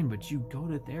fine. But you go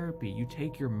to therapy. You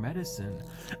take your medicine.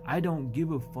 I don't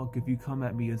give a fuck if you come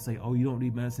at me and say, oh, you don't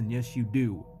need medicine. Yes, you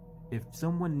do. If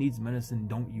someone needs medicine,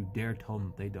 don't you dare tell them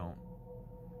that they don't.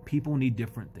 People need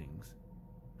different things.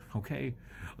 Okay?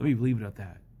 Let me leave it at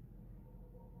that.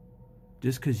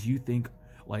 Just because you think,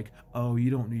 like, oh, you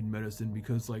don't need medicine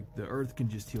because, like, the earth can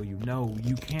just heal you. No,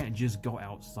 you can't just go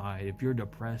outside. If you're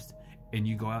depressed and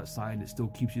you go outside and it still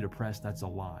keeps you depressed, that's a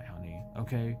lie, honey.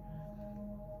 Okay?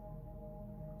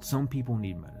 Some people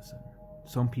need medicine.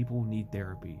 Some people need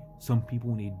therapy. Some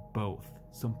people need both.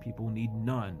 Some people need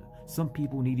none. Some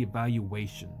people need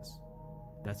evaluations.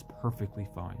 That's perfectly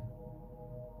fine.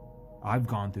 I've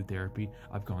gone through therapy.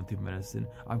 I've gone through medicine.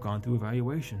 I've gone through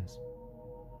evaluations.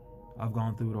 I've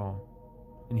gone through it all.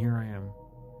 And here I am.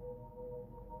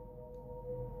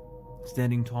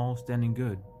 Standing tall, standing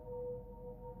good.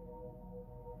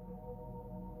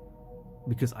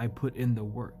 Because I put in the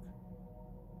work.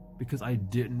 Because I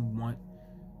didn't want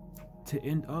to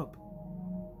end up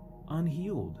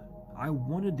unhealed. I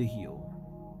wanted to heal.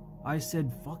 I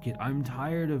said, fuck it. I'm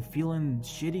tired of feeling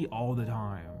shitty all the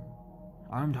time.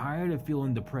 I'm tired of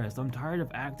feeling depressed. I'm tired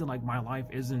of acting like my life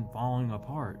isn't falling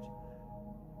apart.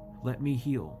 Let me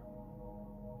heal.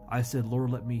 I said,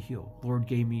 Lord, let me heal. Lord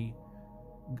gave me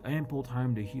ample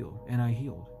time to heal, and I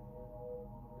healed.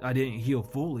 I didn't heal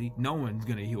fully. No one's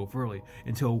gonna heal fully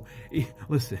until,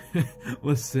 listen,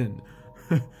 listen.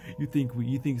 You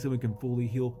think someone can fully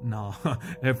heal? Nah.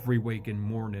 Every waking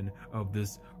morning of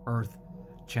this Earth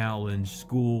Challenge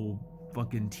school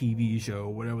fucking TV show,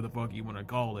 whatever the fuck you want to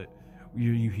call it,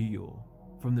 you heal.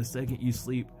 From the second you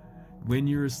sleep, when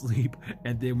you're asleep,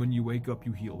 and then when you wake up,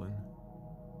 you healing.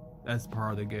 That's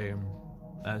part of the game.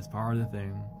 That's part of the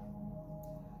thing.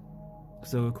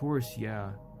 So of course,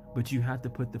 yeah, but you have to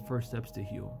put the first steps to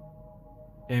heal.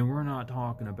 And we're not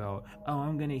talking about, oh,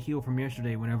 I'm gonna heal from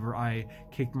yesterday whenever I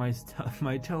kicked my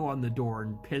toe on the door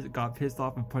and got pissed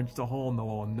off and punched a hole in the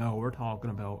wall. No, we're talking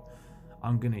about,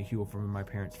 I'm gonna heal from when my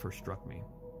parents first struck me.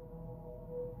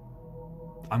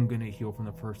 I'm gonna heal from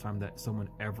the first time that someone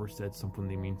ever said something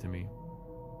they mean to me.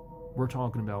 We're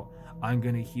talking about, I'm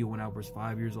gonna heal when I was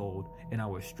 5 years old and I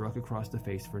was struck across the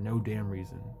face for no damn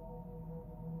reason.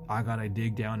 I gotta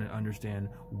dig down and understand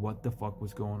what the fuck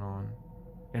was going on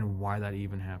and why that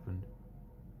even happened.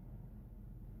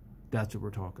 That's what we're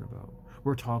talking about.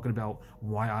 We're talking about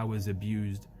why I was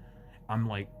abused. I'm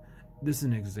like, this is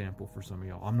an example for some of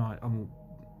y'all. I'm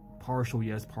partial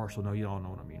yes, partial no, y'all know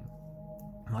what I mean.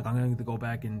 Like, I'm going to go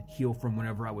back and heal from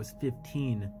whenever I was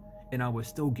 15 and I was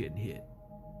still getting hit.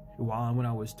 When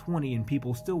I was 20 and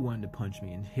people still wanted to punch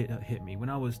me and hit me. When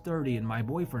I was 30 and my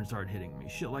boyfriend started hitting me.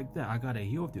 Shit like that. I got to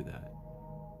heal through that.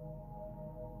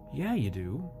 Yeah, you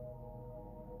do.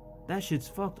 That shit's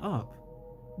fucked up.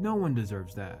 No one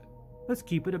deserves that. Let's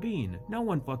keep it a bean. No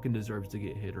one fucking deserves to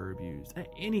get hit or abused at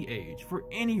any age, for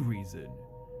any reason.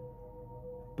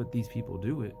 But these people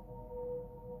do it.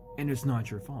 And it's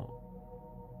not your fault.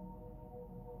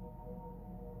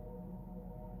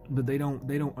 But they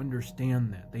don't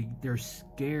understand that. They're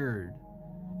scared.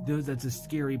 That's a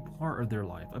scary part of their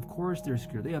life. Of course they're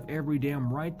scared. They have every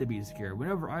damn right to be scared.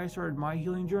 Whenever I started my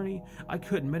healing journey, I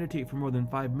couldn't meditate for more than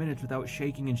 5 minutes without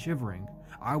shaking and shivering.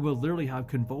 I would literally have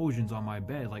convulsions on my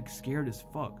bed, like scared as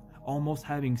fuck, almost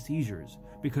having seizures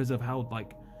because of how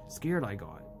like scared I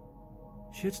got.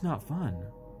 Shit's not fun.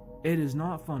 It is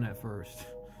not fun at first.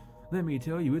 Let me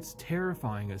tell you, it's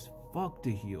terrifying as fuck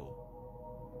to heal.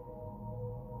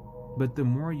 But the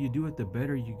more you do it, the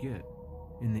better you get,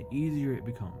 and the easier it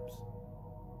becomes.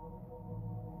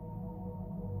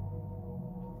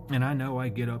 And I know I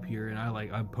get up here and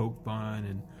I poke fun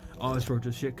and all this sorts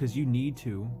of shit because you need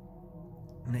to.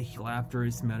 And laughter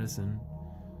is medicine.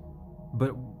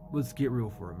 But let's get real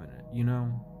for a minute, you know?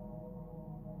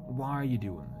 Why are you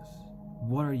doing this?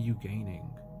 What are you gaining?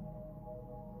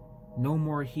 No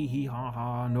more hee hee ha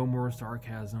ha, no more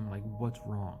sarcasm. Like, what's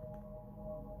wrong?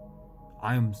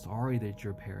 I am sorry that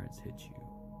your parents hit you.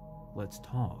 Let's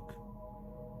talk.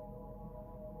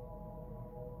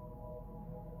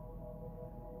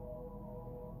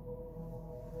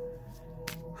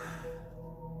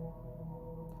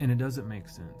 And it doesn't make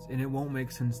sense. And it won't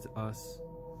make sense to us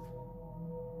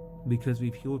because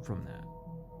we've healed from that.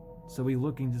 So we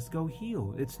look and just go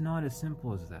heal. It's not as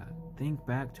simple as that. Think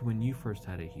back to when you first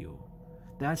had to heal.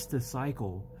 That's the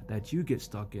cycle that you get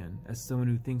stuck in as someone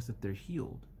who thinks that they're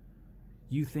healed.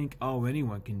 You think, oh,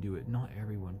 anyone can do it. Not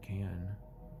everyone can.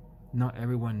 Not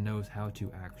everyone knows how to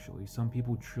actually. Some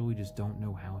people truly just don't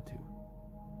know how to.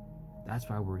 That's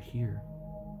why we're here,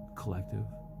 collective.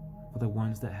 For the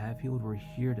ones that have healed, we're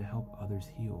here to help others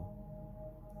heal.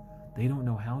 They don't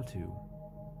know how to.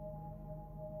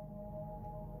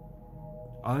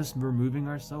 Us removing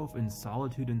ourselves in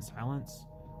solitude and silence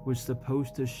was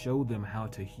supposed to show them how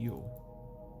to heal.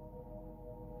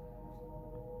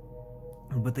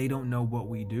 But they don't know what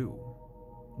we do.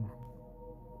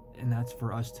 And that's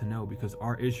for us to know because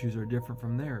our issues are different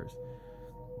from theirs.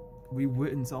 We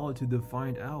went in solitude to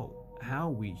find out how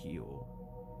we heal.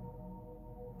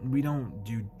 We don't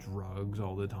do drugs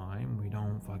all the time. We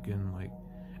don't fucking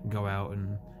go out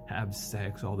and have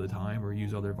sex all the time or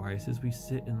use other vices. We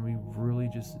sit and we really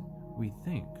we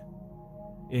think.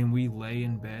 And we lay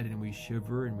in bed and we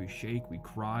shiver and we shake, we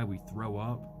cry, we throw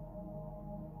up.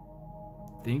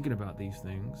 Thinking about these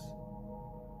things,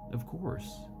 of course,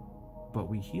 but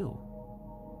we heal.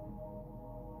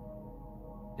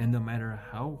 And no matter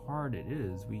how hard it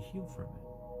is, we heal from it.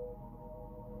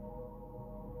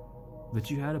 But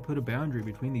you had to put a boundary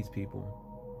between these people.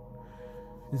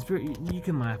 In spirit, you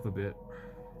can laugh a bit.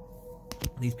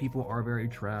 These people are very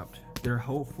trapped. They're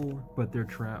hopeful, but they're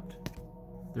trapped.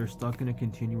 They're stuck in a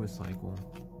continuous cycle.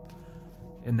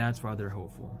 And that's why they're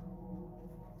hopeful.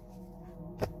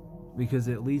 Because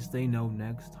at least they know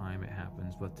next time it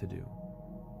happens what to do.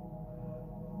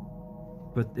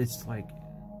 But it's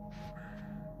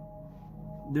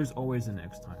there's always a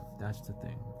next time. That's the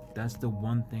thing. That's the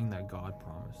one thing that God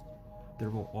promised. There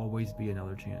will always be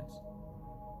another chance.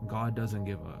 God doesn't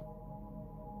give up.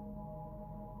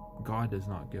 God does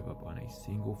not give up on a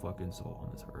single fucking soul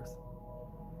on this earth.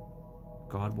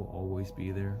 God will always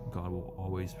be there. God will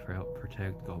always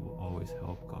protect. God will always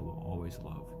help. God will always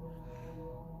love.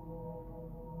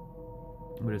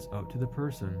 But it's up to the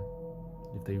person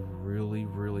if they really,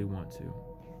 really want to.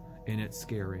 And it's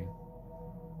scary.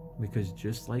 Because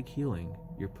just like healing,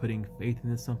 you're putting faith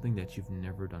into something that you've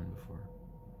never done before.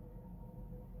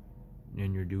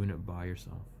 And you're doing it by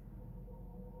yourself.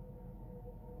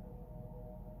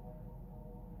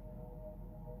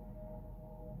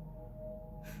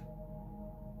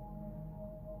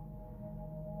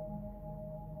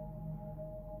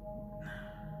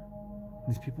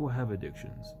 These people have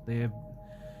addictions.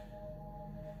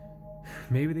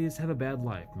 Maybe they just have a bad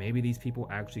life. Maybe these people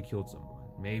actually killed someone.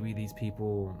 Maybe these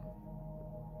people,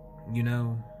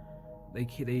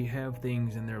 they have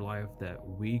things in their life that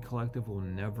we collective will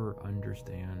never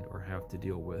understand or have to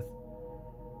deal with.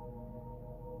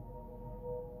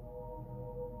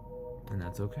 And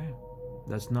that's okay.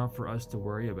 That's not for us to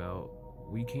worry about.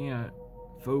 We can't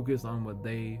focus on what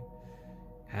they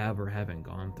have or haven't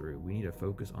gone through. We need to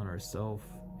focus on ourselves,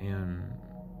 and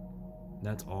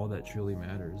that's all that truly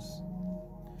matters.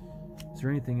 Is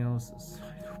there anything else?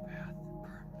 Psychopath,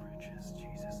 burn bridges,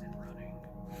 Jesus, and running.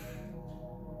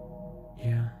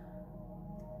 Yeah.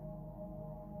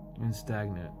 And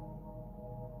stagnant.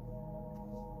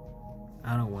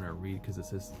 I don't want to read because it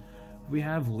says we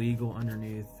have legal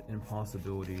underneath and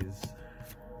possibilities.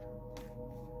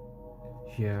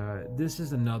 Yeah, this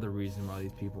is another reason why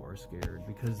these people are scared,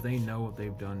 because they know what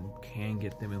they've done can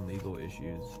get them in legal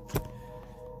issues.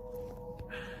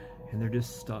 And they're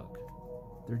just stuck.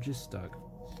 They're just stuck.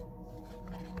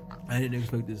 I didn't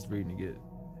expect this reading to get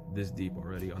this deep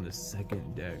already on the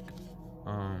second deck.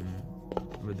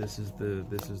 But this is the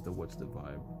What's the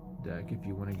Vibe deck if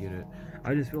you want to get it.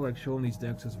 I just feel like showing these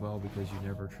decks as well because you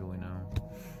never truly know.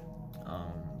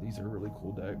 These are really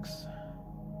cool decks.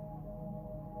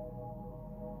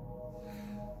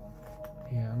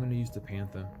 Yeah, I'm gonna use the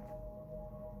Panther.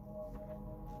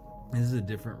 This is a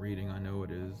different reading, I know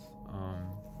it is.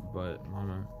 But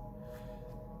mama,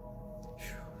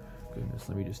 goodness,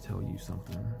 let me just tell you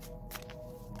something.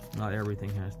 Not everything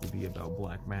has to be about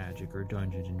black magic or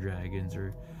Dungeons and Dragons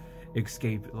or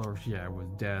escape or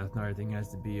with death. Not everything has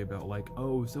to be about like,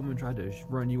 oh, someone tried to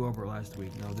run you over last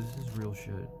week. No, this is real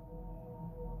shit.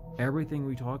 Everything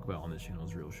we talk about on this channel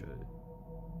is real shit.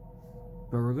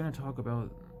 But we're gonna talk about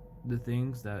the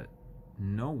things that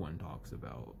no one talks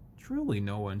about. Truly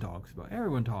no one talks about.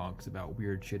 Everyone talks about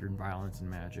weird shit and violence and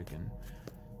magic and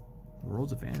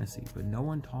worlds of fantasy, but no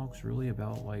one talks really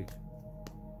about like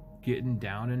getting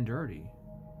down and dirty,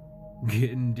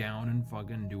 getting down and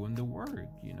fucking doing the work,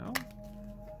 you know?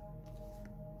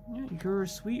 Yeah, you're a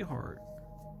sweetheart,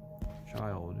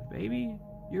 child, baby,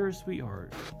 you're a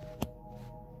sweetheart.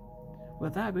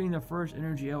 With that being the first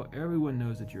energy out, everyone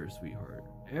knows that you're a sweetheart.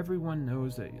 Everyone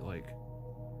knows that, like,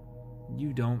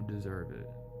 you don't deserve it.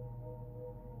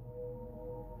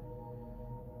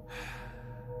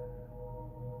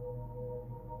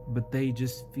 But they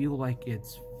just feel like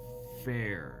it's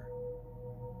fair.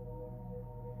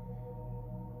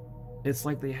 It's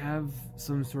like they have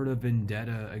some sort of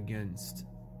vendetta against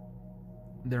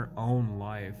their own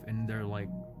life, and they're like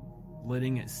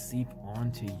letting it seep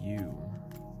onto you.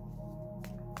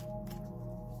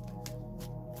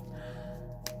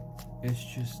 It's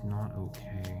just not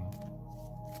okay.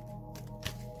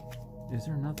 Is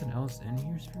there nothing else in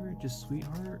here, Spirit? Just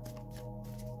sweetheart?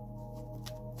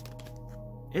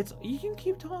 You can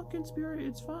keep talking, Spirit.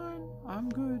 It's fine. I'm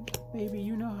good. Baby,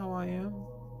 you know how I am.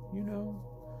 You know.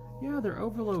 Yeah, they're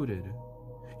overloaded.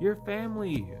 Your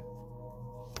family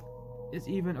is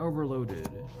even overloaded.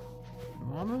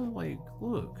 Mama, like,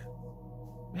 look.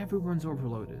 Everyone's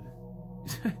overloaded.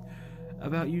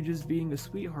 About you just being a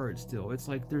sweetheart still. It's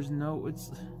like there's no,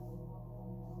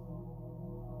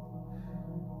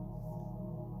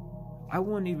 I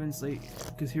wouldn't even say,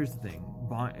 because here's the thing.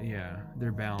 Yeah,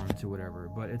 they're bound to whatever,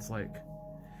 but it's like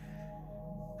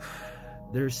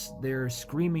they're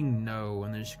screaming no,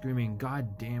 and they're screaming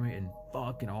god damn it and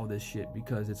fuck and all this shit,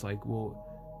 because it's like,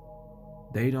 well,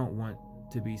 they don't want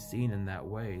to be seen in that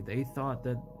way. They thought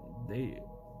that they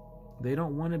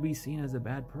don't want to be seen as a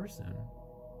bad person.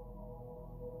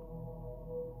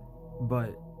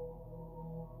 But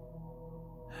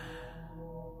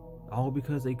all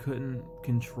because they couldn't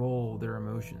control their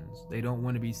emotions. They don't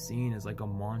want to be seen as like a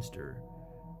monster.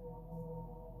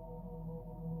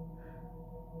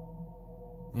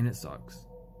 And it sucks.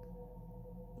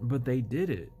 But they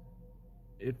did it.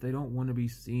 If they don't want to be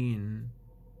seen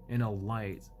in a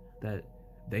light that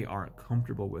they aren't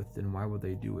comfortable with, then why would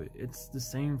they do it? It's the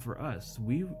same for us.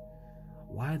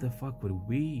 Why the fuck would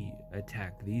we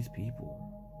attack these people?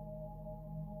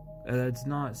 It's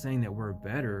not saying that we're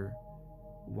better.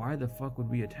 Why the fuck would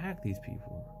we attack these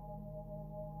people?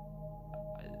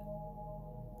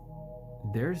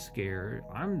 They're scared.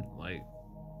 I'm like,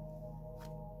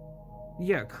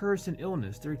 yeah, curse and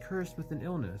illness. They're cursed with an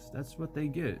illness. That's what they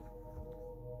get.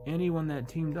 Anyone that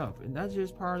teamed up, and that's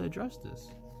just part of the justice.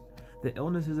 The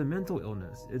illness is a mental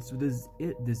illness. It's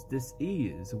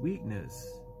disease,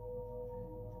 weakness.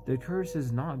 The curse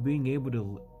is not being able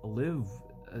to live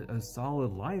a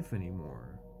solid life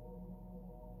anymore.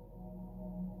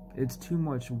 It's too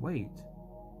much weight.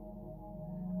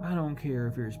 I don't care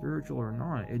if you're spiritual or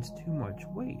not, it's too much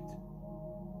weight.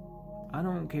 I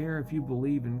don't care if you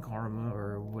believe in karma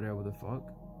or whatever the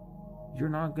fuck. You're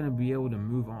not going to be able to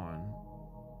move on.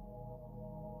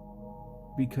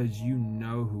 Because you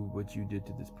know what you did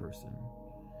to this person.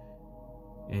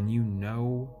 And you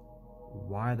know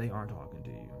why they aren't talking to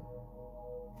you.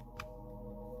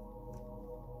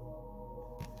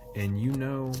 And you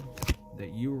know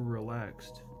that you were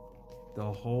relaxed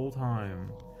the whole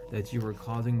time that you were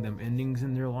causing them endings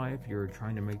in their life. You were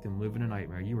trying to make them live in a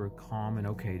nightmare. You were calm and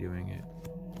okay doing it.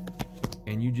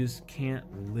 And you just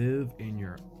can't live in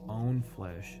your own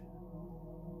flesh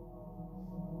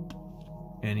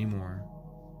anymore.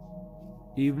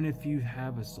 Even if you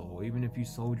have a soul, even if you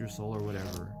sold your soul or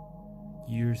whatever,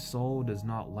 your soul does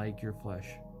not like your flesh.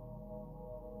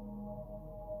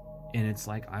 And it's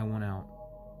like, I want out.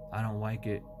 I don't like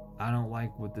it. I don't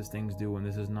like what this thing's doing.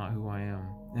 This is not who I am.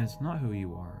 And it's not who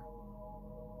you are.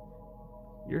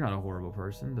 You're not a horrible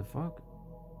person. The fuck?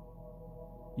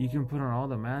 You can put on all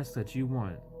the masks that you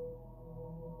want.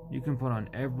 You can put on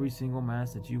every single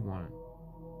mask that you want.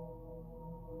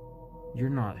 You're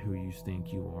not who you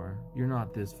think you are. You're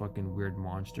not this fucking weird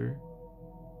monster.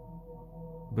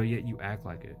 But yet you act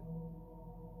like it.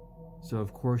 So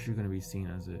of course you're going to be seen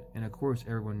as it. And of course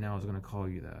everyone now is going to call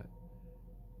you that.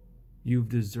 You've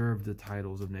deserved the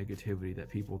titles of negativity that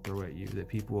people throw at you, that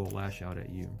people will lash out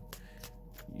at you.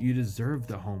 You deserve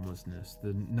the homelessness,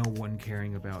 the no one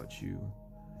caring about you.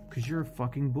 Because you're a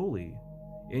fucking bully.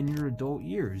 In your adult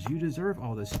years, you deserve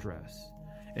all this stress.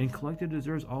 And Collective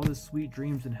deserves all this sweet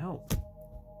dreams and help.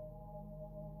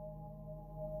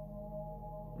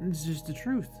 It's just the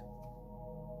truth.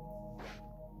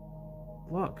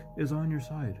 Luck is on your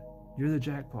side. You're the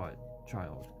jackpot,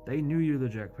 child. They knew you're the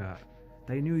jackpot.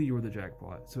 They knew you were the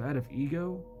jackpot. So out of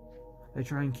ego, they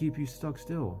try and keep you stuck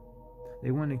still.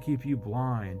 They want to keep you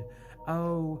blind.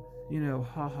 Oh, you know,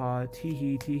 haha,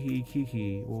 tee-hee,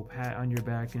 kiki. We'll pat on your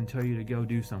back and tell you to go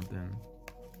do something.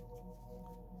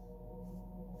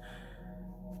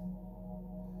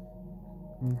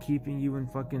 And keeping you in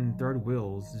fucking third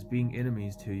wheels is being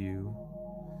enemies to you.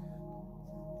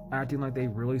 Acting like they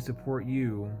really support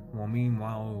you, while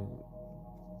meanwhile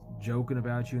joking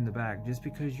about you in the back just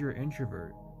because you're an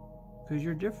introvert. Because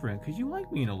you're different. Because you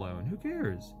like being alone. Who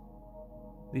cares?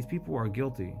 These people are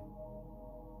guilty.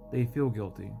 They feel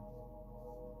guilty.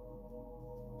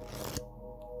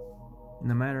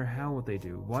 No matter how what they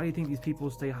do. Why do you think these people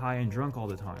stay high and drunk all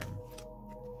the time?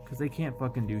 Because they can't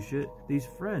fucking do shit. These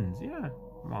friends, yeah,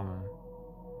 mama.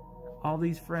 All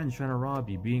these friends trying to rob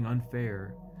you, being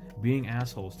unfair, being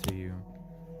assholes to you.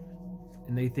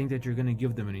 And they think that you're going to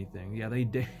give them anything. Yeah,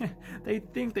 they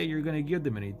think that you're going to give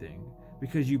them anything.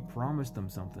 Because you promised them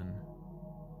something.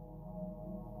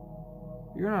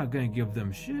 You're not going to give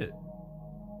them shit.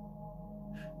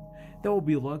 They'll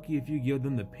be lucky if you give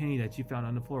them the penny that you found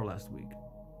on the floor last week.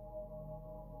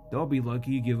 They'll be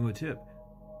lucky you give them a tip.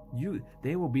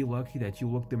 They will be lucky that you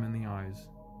look them in the eyes.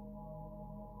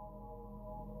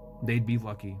 They'd be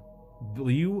lucky.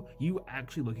 You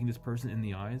actually looking this person in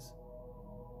the eyes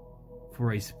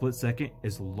for a split second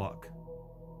is luck.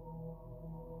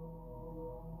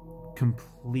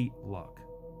 Complete luck.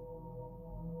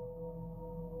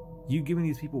 You giving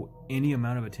these people any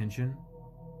amount of attention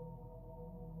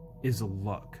is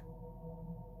luck.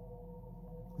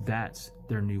 That's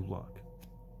their new luck.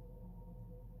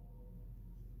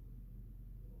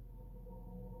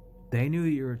 They knew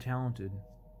that you were talented,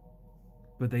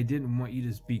 but they didn't want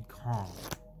you to be calm.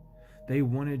 They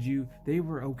wanted you, they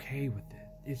were okay with it.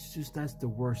 It's just, that's the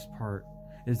worst part,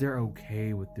 is they're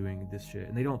okay with doing this shit.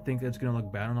 And they don't think that's gonna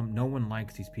look bad on them. No one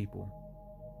likes these people.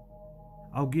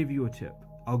 I'll give you a tip.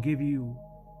 I'll give you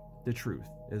the truth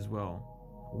as well.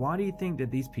 Why do you think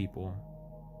that these people,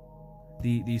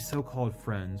 these so-called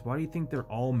friends, why do you think they're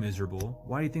all miserable?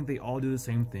 Why do you think they all do the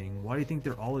same thing? Why do you think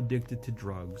they're all addicted to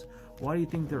drugs? Why do you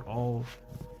think they're all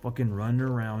fucking running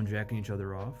around jacking each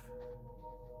other off?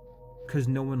 Because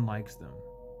no one likes them.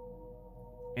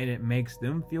 And it makes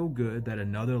them feel good that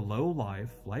another low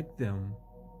life like them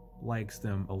likes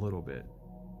them a little bit.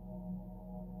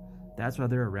 That's why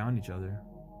they're around each other.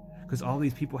 Because all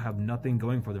these people have nothing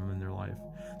going for them in their life.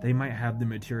 They might have the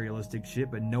materialistic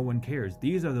shit, but no one cares.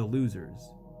 These are the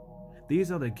losers. These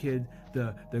are the kids,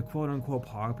 the quote-unquote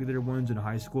popular ones in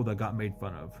high school that got made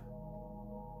fun of.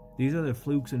 These are the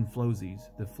flukes and flosies,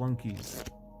 the flunkies.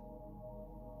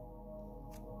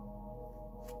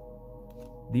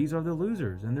 These are the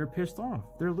losers, and they're pissed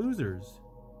off. They're losers.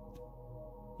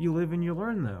 You live and you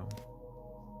learn, though.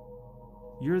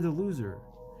 You're the loser.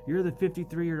 You're the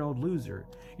 53-year-old loser.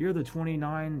 You're the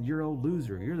 29-year-old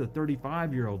loser. You're the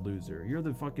 35-year-old loser. You're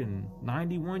the fucking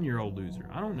 91-year-old loser.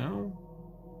 I don't know.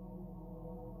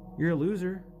 You're a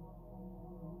loser.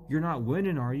 You're not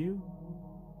winning, are you?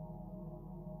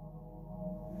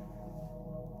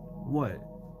 What?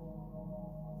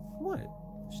 What?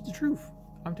 It's the truth.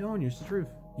 I'm telling you, it's the truth.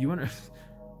 You want to...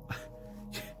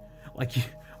 like,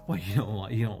 what, you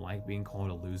don't like being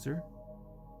called a loser?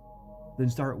 Then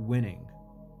start winning.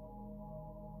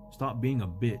 Stop being a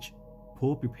bitch.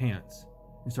 Pull up your pants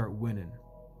and start winning.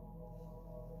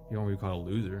 You don't want to be called a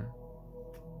loser.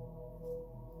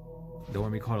 Don't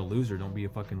want to be called a loser. Don't be a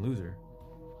fucking loser.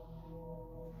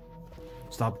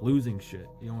 Stop losing shit.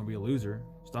 You don't want to be a loser.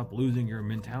 Stop losing your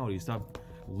mentality. Stop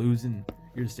losing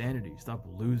your sanity. Stop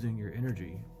losing your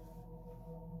energy.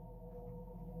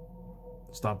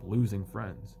 Stop losing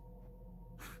friends.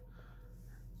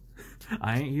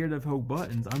 I ain't here to poke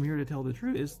buttons. I'm here to tell the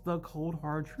truth. It's the cold,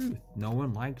 hard truth. No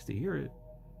one likes to hear it.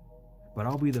 But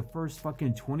I'll be the first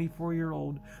fucking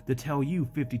 24-year-old to tell you,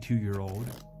 52-year-old,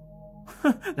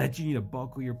 that you need to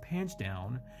buckle your pants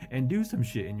down and do some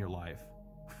shit in your life.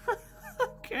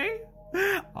 Okay?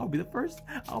 I'll be the first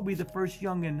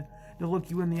youngin' to look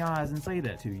you in the eyes and say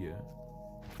that to you.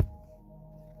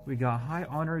 We got high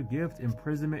honor, gift,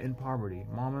 imprisonment, and poverty.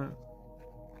 Mama.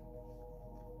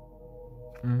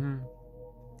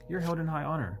 You're held in high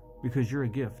honor because you're a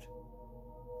gift.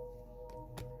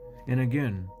 And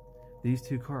again, these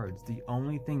two cards, the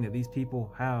only thing that these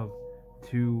people have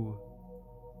to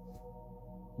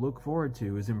look forward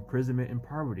to is imprisonment and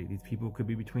poverty. These people could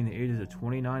be between the ages of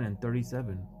 29 and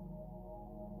 37.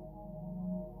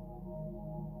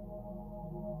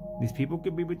 These people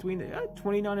could be between the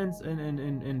 29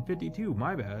 and 52.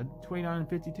 My bad. 29 and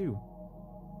 52.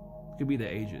 Could be the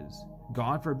ages.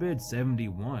 God forbid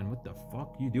 71. What the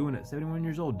fuck you doing at 71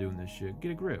 years old doing this shit?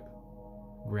 Get a grip.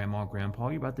 Grandma, grandpa,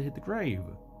 you about to hit the grave.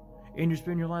 And you're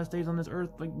spending your last days on this earth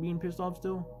like being pissed off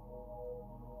still?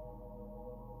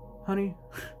 Honey,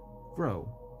 bro.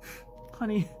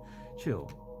 Honey,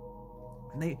 chill.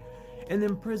 And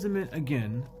imprisonment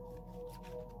again,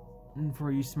 and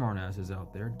for you smartasses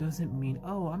out there, doesn't mean,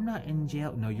 oh, I'm not in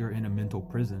jail. No, you're in a mental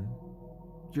prison.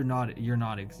 You're not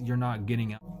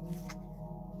getting out.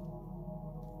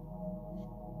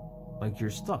 Like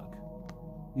you're stuck.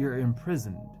 You're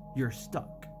imprisoned. You're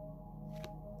stuck.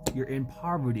 You're in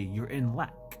poverty. You're in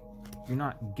lack. You're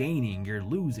not gaining. You're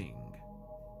losing.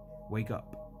 Wake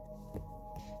up.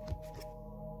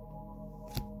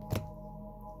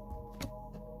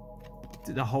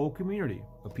 The whole community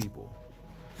of people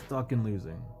stuck and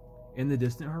losing in the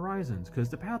distant horizons because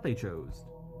the path they chose.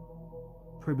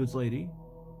 Privileged lady,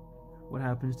 what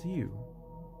happens to you?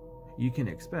 You can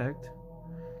expect.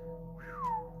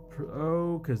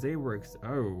 Oh, because they were.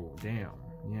 Oh, damn.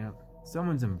 Yeah.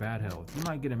 Someone's in bad health. You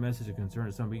might get a message of concern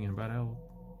of someone being in bad health.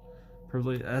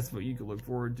 Privilege. That's what you could look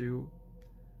forward to.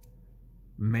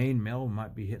 Main mail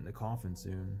might be hitting the coffin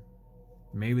soon.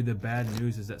 Maybe the bad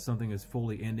news is that something is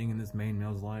fully ending in this main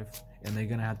mail's life, and they're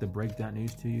gonna have to break that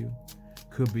news to you.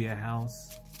 Could be a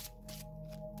house.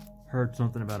 Heard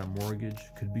something about a mortgage.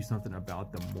 Could be something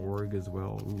about the morgue as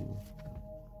well. Ooh.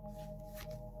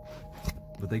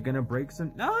 But they gonna break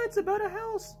some? No, it's about a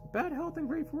house. Bad health and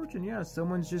great fortune. Yeah,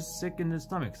 someone's just sick in their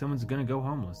stomach. Someone's gonna go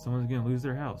homeless. Someone's gonna lose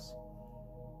their house.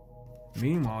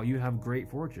 Meanwhile, you have great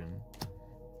fortune.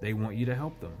 They want you to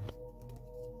help them.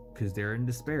 Because they're in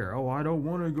despair. Oh, I don't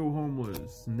want to go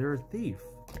homeless. And they're a thief.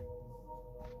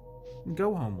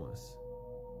 Go homeless.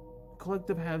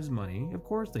 Collective has money. Of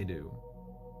course they do.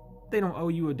 They don't owe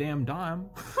you a damn dime.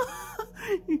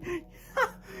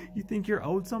 You think you're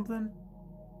owed something?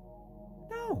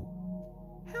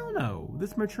 No. Hell no.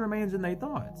 This mature man's in their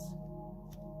thoughts.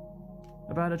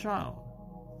 About a child.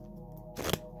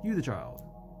 You the child.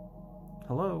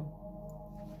 Hello?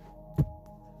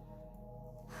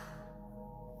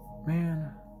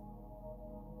 Man.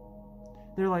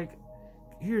 They're like,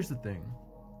 here's the thing.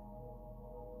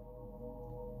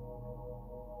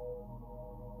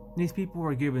 These people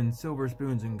are given silver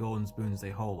spoons and golden spoons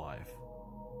their whole life.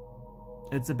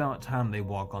 It's about time they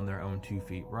walk on their own 2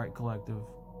 feet, right, collective?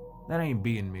 That ain't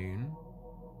being mean.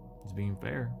 It's being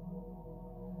fair.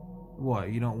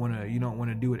 What, you don't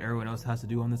wanna do what everyone else has to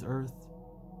do on this earth?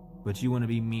 But you wanna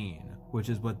be mean, which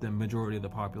is what the majority of the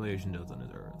population does on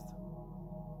this earth.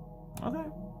 Okay.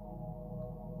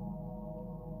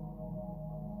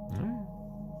 Alright.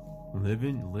 Live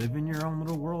in your own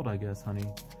little world, I guess, honey.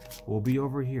 We'll be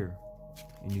over here,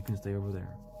 and you can stay over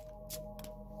there.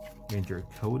 And your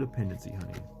codependency,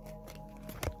 honey.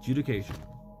 Adjudication.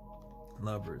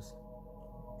 Lovers.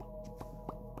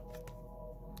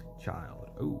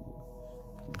 Child. Ooh.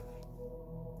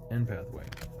 End pathway.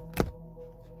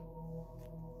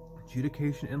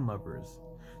 Adjudication and lovers.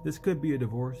 This could be a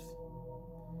divorce.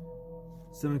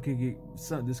 Someone could get.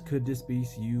 This could just be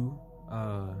you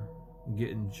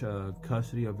getting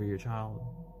custody over your child.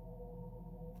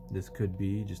 This could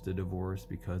be just a divorce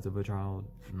because of a child,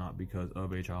 not because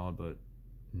of a child, but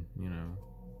you know,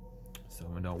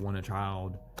 someone don't want a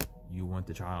child, you want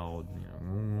the child.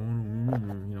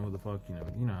 You know what the fuck.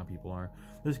 You know how people are.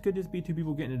 This could just be 2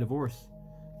 people getting a divorce,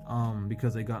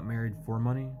 because they got married for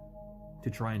money, to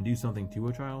try and do something to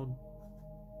a child.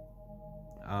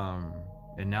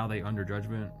 And now they under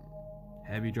judgment,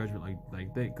 heavy judgment, like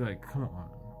come on.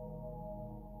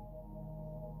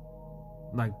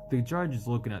 Like, the judge is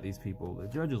looking at these people. The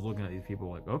judge is looking at these people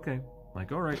like, okay,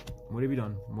 like, all right, what have you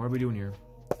done? What are we doing here?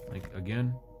 Like,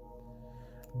 again,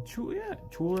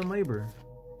 tool and labor,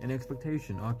 and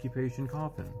expectation, occupation,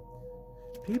 coffin.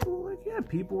 People, like, yeah,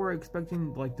 people are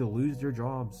expecting, like, to lose their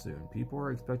jobs soon. People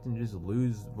are expecting to just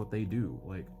lose what they do.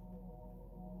 Like,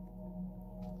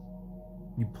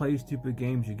 you play stupid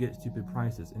games, you get stupid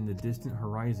prices. In the distant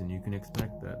horizon, you can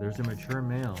expect that. There's a mature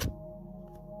male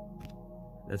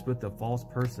that's with a false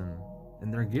person,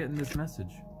 and they're getting this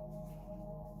message.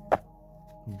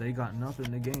 They got nothing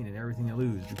to gain and everything to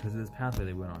lose because of this pathway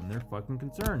they went on. They're fucking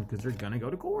concerned because they're gonna go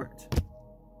to court.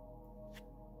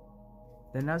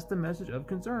 And that's the message of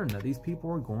concern, that these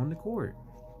people are going to court.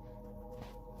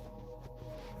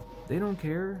 They don't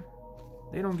care.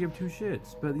 They don't give two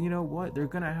shits. But you know what? They're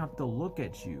gonna have to look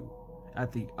at you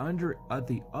at the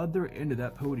other end of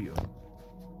that podium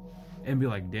and be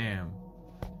like, damn,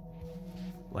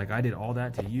 like I did all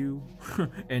that to you,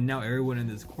 and now everyone in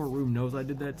this courtroom knows I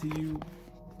did that to you.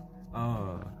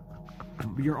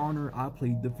 Your Honor, I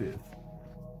plead the fifth.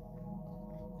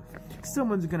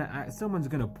 Someone's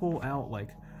gonna pull out like,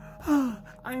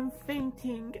 I'm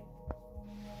fainting.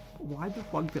 Why the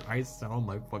fuck did I sound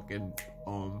like fucking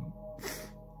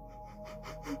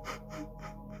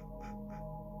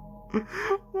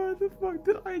why the fuck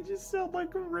did I just sound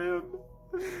like a rim?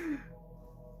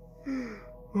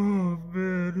 Oh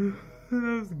man, that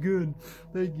was good.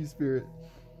 Thank you, Spirit.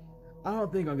 I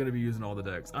don't think I'm gonna be using all the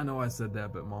decks. I know I said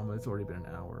that, but Mama, it's already been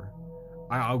an hour.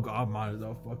 I might as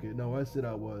well fuck it. No, I said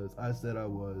I was.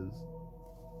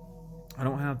 I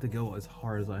don't have to go as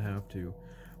hard as I have to.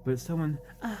 But someone,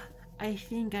 I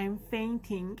think I'm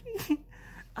fainting.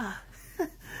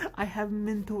 I have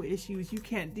mental issues. You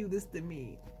can't do this to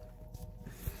me.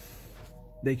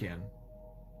 They can.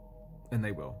 And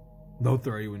they will. They'll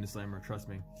throw you in the slammer, trust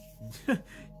me. They're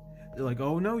like,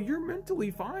 oh no, you're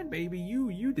mentally fine, baby.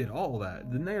 You did all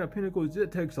that. The Knight of Pentacles,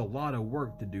 it takes a lot of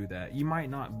work to do that. You might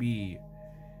not be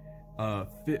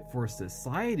fit for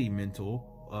society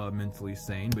mentally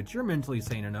sane, but you're mentally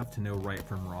sane enough to know right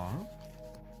from wrong.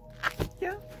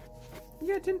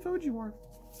 Yeah, 10 fold you are.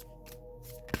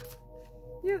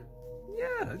 Yeah.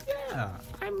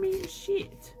 I mean,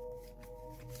 shit.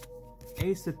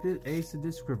 Ace of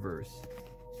Disc reverse.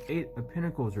 8 of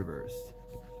Pentacles reverse.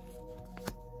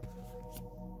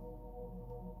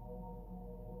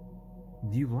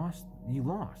 You lost.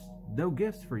 No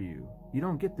gifts for you. You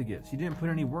don't get the gifts. You didn't put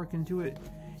any work into it.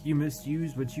 You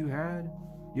misused what you had.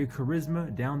 Your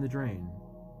charisma down the drain.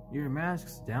 Your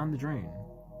masks down the drain.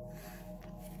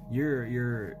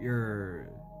 Your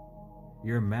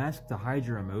mask to hide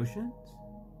your emotions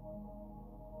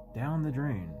down the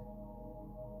drain.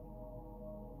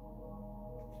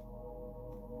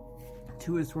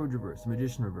 2 of Swords reverse.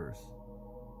 Magician reverse.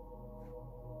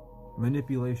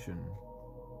 Manipulation.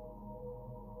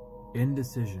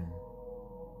 Indecision.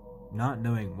 Not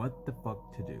knowing what the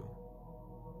fuck to do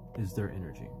is their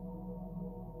energy.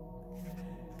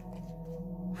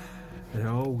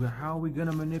 Oh, how are we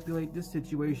gonna manipulate this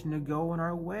situation to go in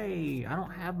our way? I don't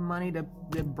have money to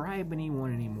bribe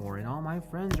anyone anymore, and all my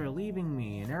friends are leaving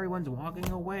me, and everyone's walking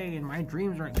away, and my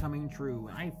dreams aren't coming true,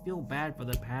 and I feel bad for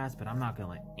the past, but I'm not gonna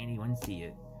let anyone see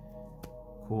it.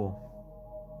 Cool.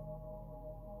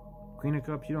 Queen of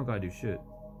Cups, you don't gotta do shit.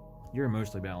 You're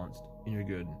emotionally balanced, and you're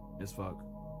good as fuck.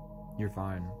 You're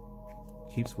fine.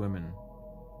 Keep swimming.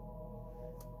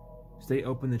 Stay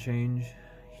open to change.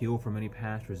 Heal from any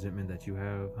past resentment that you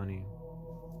have, honey.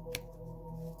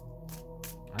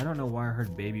 I don't know why I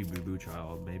heard baby boo-boo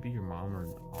child. Maybe your mom or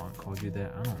aunt called you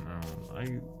that. I don't know.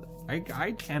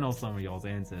 I channel some of y'all's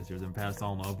ancestors and pass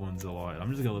on loved ones a lot. I'm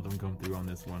just gonna let them come through on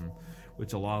this one,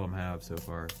 which a lot of them have so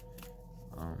far.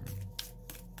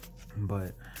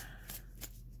 But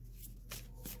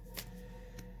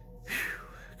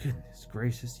goodness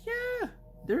gracious, yeah,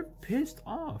 they're pissed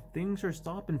off. Things are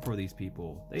stopping for these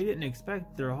people. They didn't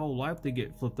expect their whole life to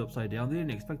get flipped upside down. They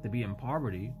didn't expect to be in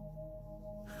poverty.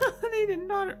 They did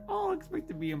not at all expect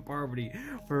to be in poverty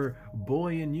for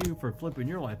bullying you for flipping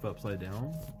your life upside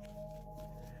down.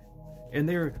 And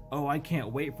they're, oh, I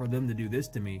can't wait for them to do this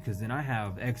to me because then I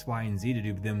have X, Y, and Z to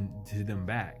do them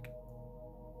back.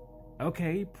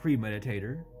 Okay,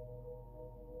 premeditator.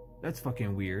 That's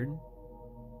fucking weird,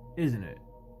 isn't it?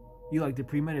 You like to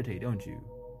premeditate, don't you?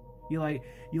 You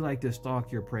like to stalk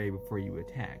your prey before you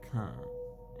attack, huh?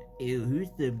 Ew, who's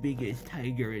the biggest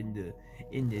tiger in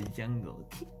the jungle?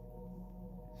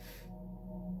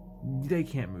 They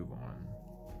can't move on.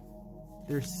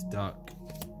 They're stuck.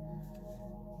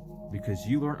 Because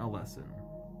you learned a lesson.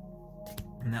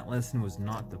 And that lesson was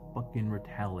not to fucking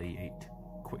retaliate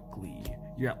quickly.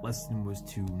 Your lesson was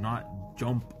to not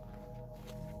jump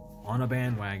on a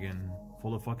bandwagon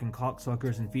full of fucking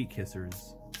cocksuckers and feet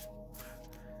kissers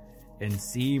and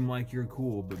seem like you're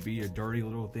cool but be a dirty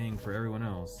little thing for everyone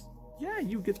else. Yeah,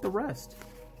 you get the rest.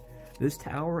 This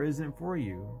tower isn't for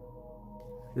you.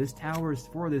 This tower is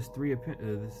for these three of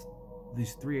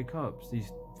cups,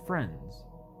 these friends.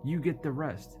 You get the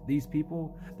rest. These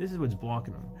people, this is what's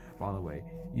blocking them, by the way.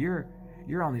 You're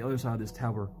on the other side of this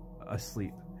tower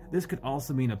asleep. This could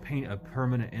also mean a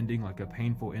permanent ending, like a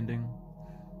painful ending.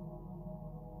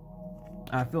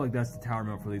 I feel like that's the tower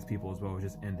moment for these people as well,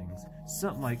 just endings.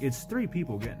 Something like, it's 3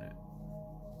 people getting it.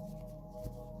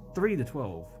 3 to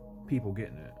 12 people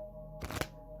getting it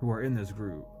who are in this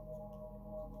group.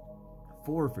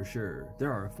 4 for sure.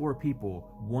 There are 4 people.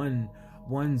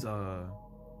 One's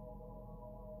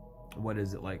what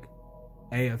is it, like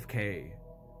AFK.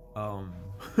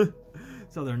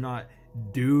 So they're not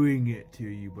doing it to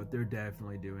you, but they're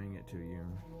definitely doing it to you.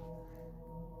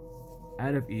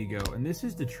 Out of ego. And this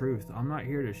is the truth. I'm not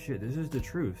here to shit. This is the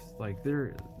truth. Like,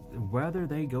 they're, whether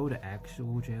they go to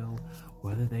actual jail,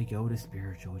 whether they go to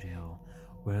spiritual jail,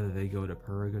 whether they go to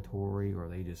purgatory, or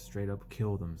they just straight up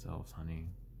kill themselves, honey,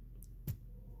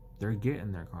 they're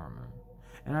getting their karma.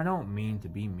 And I don't mean to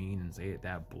be mean and say it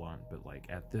that blunt, but like,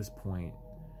 at this point,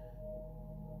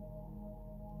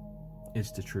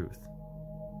 it's the truth.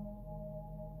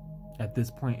 At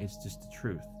this point, it's just the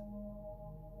truth.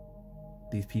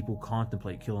 These people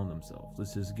contemplate killing themselves.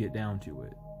 Let's just get down to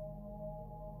it.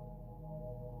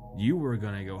 You were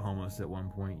gonna go homeless at one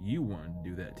point. You wanted to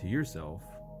do that to yourself.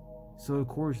 So of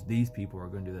course these people are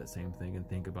gonna do that same thing and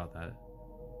think about that.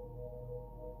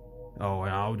 Oh,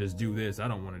 I'll just do this. I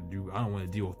don't want to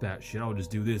deal with that shit. I'll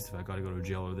just do this if I gotta go to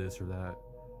jail or this or that.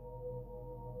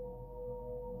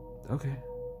 Okay.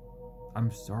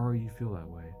 I'm sorry you feel that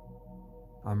way.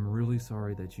 I'm really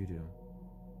sorry that you do.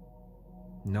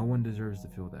 No one deserves to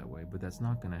feel that way, but that's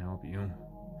not going to help you.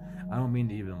 I don't mean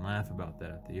to even laugh about that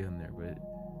at the end there, but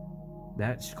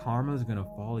that karma is going to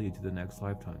follow you to the next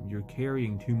lifetime. You're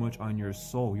carrying too much on your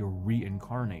soul. You'll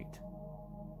reincarnate.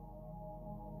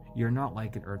 You're not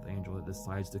like an earth angel that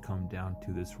decides to come down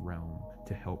to this realm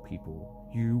to help people.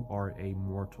 You are a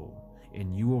mortal,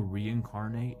 and you will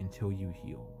reincarnate until you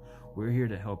heal. We're here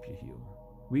to help you heal.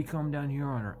 We come down here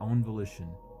on our own volition.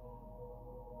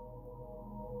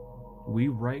 We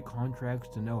write contracts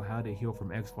to know how to heal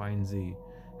from X, Y, and Z.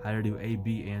 How to do A,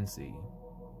 B, and C.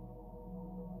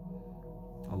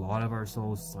 A lot of our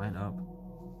souls sign up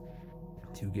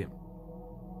to get,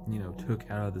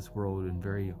 took out of this world in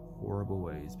very horrible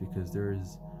ways, because there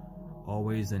is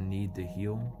always a need to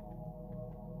heal.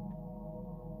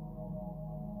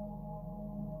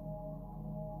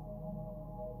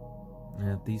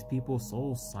 And if these people's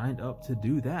souls signed up to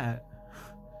do that,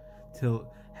 to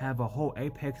have a whole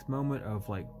apex moment of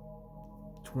like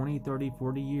 20, 30,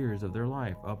 40 years of their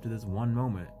life up to this one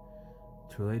moment,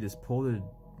 till they just pull the,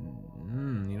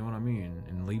 you know what I mean,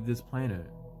 and leave this planet,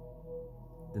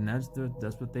 then that's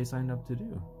what they signed up to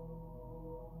do.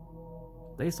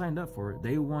 They signed up for it.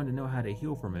 They wanted to know how to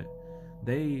heal from it.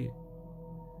 They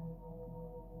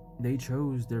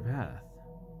chose their path.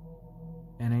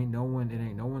 And it ain't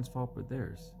no one's fault but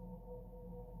theirs.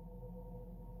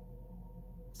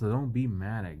 So don't be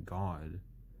mad at God,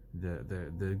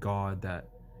 the God that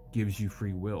gives you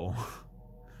free will.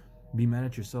 Be mad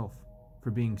at yourself for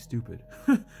being stupid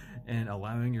and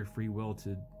allowing your free will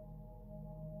to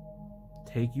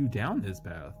take you down this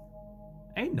path.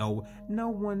 Ain't no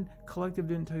one collective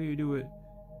didn't tell you to do it.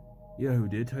 You know who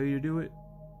did tell you to do it?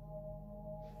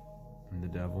 The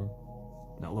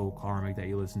devil. That little karmic that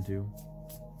you listen to.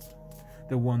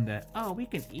 The one that, oh, we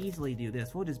can easily do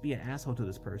this. We'll just be an asshole to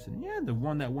this person. Yeah, the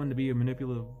one that wanted to be a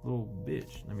manipulative little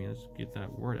bitch. I mean, let's get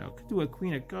that word out. To a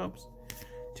Queen of Cups.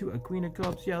 To a Queen of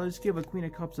Cups. Yeah, let's give a Queen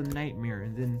of Cups a nightmare,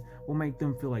 and then we'll make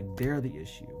them feel like they're the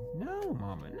issue. No,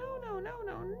 mama. No.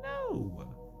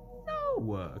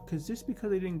 Because just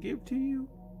because they didn't give to you,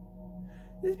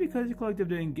 just because the collective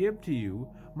didn't give to you,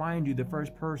 mind you, the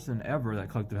first person ever that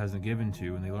collective hasn't given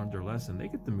to, and they learned their lesson, they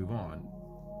get to move on.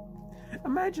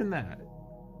 Imagine that.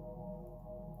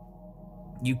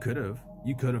 You could have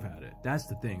had it. That's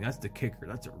the thing. That's the kicker.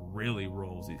 That's what really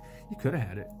rolls. You could have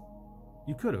had it.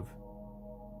 You could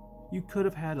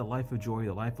have had a life of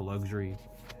joy, a life of luxury.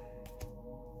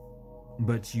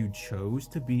 But you chose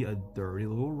to be a dirty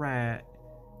little rat,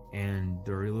 and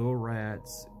dirty little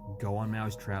rats go on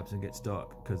mouse traps and get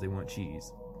stuck because they want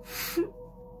cheese.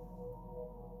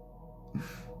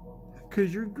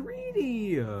 Because you're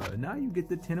greedy. Now you get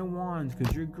the 10 of Wands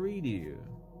because you're greedy.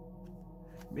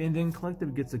 And then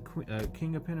collective gets a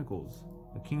King of Pentacles,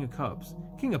 a King of Cups,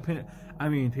 period.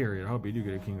 I hope you do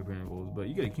get a King of Pentacles, but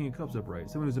you get a King of Cups upright.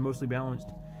 Someone who's emotionally balanced.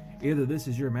 Either this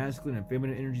is your masculine and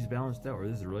feminine energies balanced out, or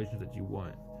this is a relationship that you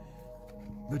want.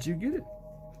 But you get it.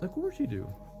 Of course you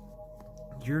do.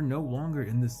 You're no longer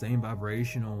in the same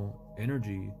vibrational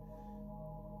energy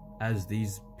as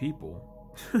these people.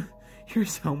 You're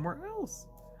somewhere else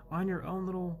on your own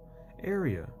little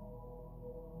area.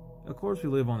 Of course we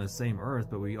live on the same earth,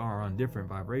 but we are on different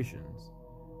vibrations.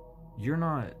 You're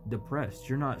not depressed.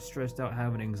 You're not stressed out,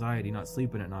 having anxiety, not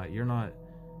sleeping at night. You're not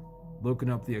looking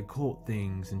up the occult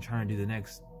things and trying to do the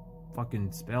next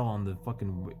fucking spell on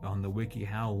the wiki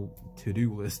how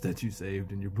to-do list that you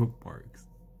saved in your bookmarks.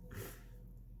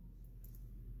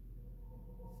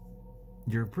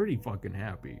 You're pretty fucking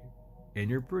happy. and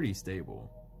you're pretty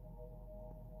stable.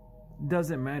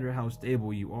 Doesn't matter how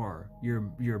stable you are,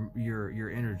 you're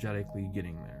energetically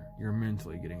getting there. You're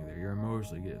mentally getting there. You're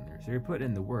emotionally getting there. So you're putting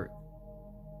in the work.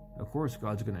 Of course,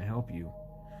 God's going to help you.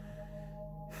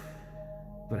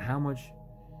 But how much?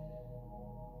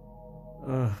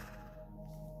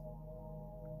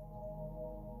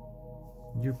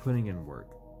 You're putting in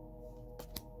work.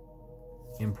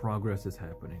 And progress is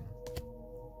happening.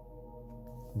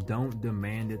 Don't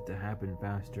demand it to happen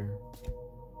faster.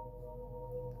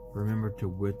 Remember to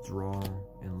withdraw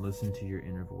and listen to your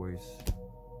inner voice,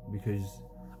 because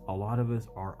a lot of us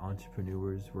are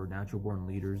entrepreneurs, we're natural born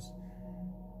leaders,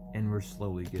 and we're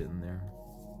slowly getting there.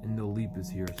 And the leap is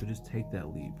here, so just take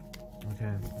that leap.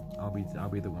 Okay? I'll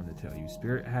be the one to tell you.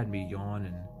 Spirit had me yawn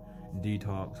and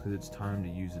detox because it's time to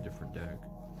use a different deck.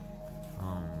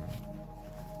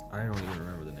 I don't even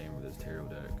remember the name of this tarot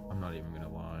deck. I'm not even gonna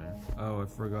lie. Oh, I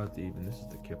forgot to even. This is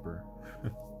the Kipper.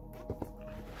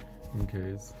 In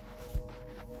case.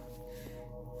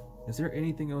 Is there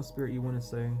anything else, Spirit, you want to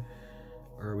say?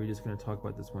 Or are we just going to talk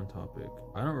about this one topic?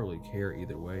 I don't really care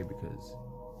either way, because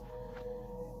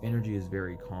energy is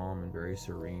very calm and very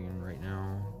serene right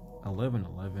now.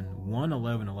 11-11.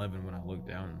 1-11-11 when I look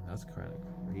down. That's kind of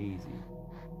crazy.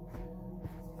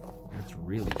 That's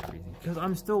really crazy. Because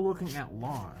I'm still looking at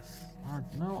loss.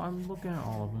 No, I'm looking at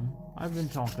all of them. I've been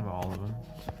talking about all of them.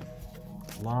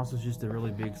 Loss is just a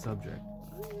really big subject.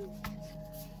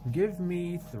 Give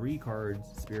me 3 cards,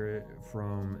 Spirit,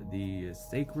 from the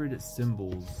Sacred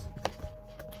Symbols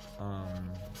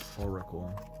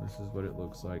Oracle. This is what it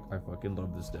looks like. I fucking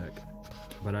love this deck.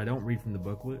 But I don't read from the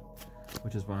booklet,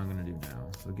 which is what I'm going to do now.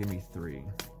 So give me 3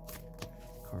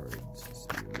 cards,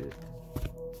 Spirit.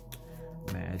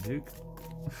 Magic.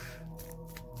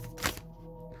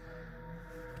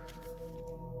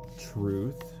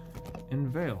 Truth. And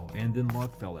Veil. And then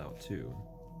Luck fell out too.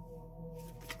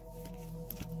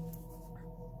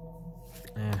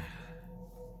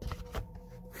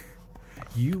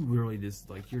 You really just,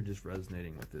 like, you're just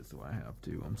resonating with it, so I have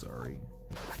to. I'm sorry.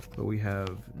 But we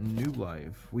have New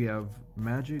Life. We have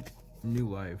Magic, New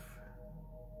Life,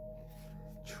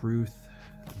 Truth,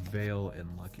 Veil, and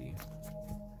Lucky.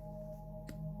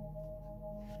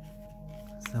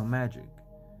 So Magic.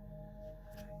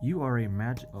 You are a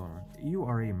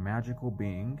magical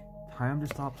being. Time to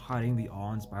stop hiding the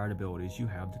awe-inspired abilities you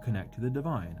have to connect to the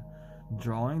divine.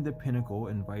 Drawing the pinnacle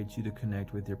invites you to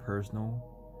connect with your personal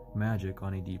magic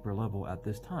on a deeper level at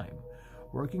this time.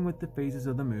 Working with the phases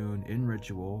of the moon in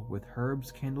ritual with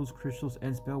herbs, candles, crystals,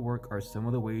 and spell work are some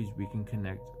of the ways we can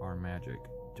connect our magic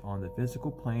on the physical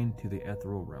plane to the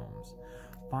ethereal realms.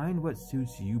 Find what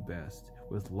suits you best,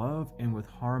 with love and with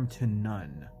harm to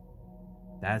none.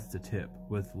 That's the tip.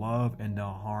 With love and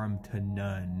no harm to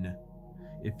none.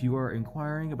 If you are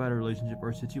inquiring about a relationship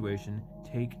or situation,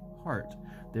 take heart.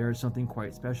 There is something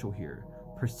quite special here.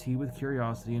 Proceed with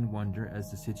curiosity and wonder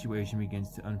as the situation begins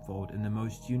to unfold in the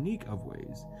most unique of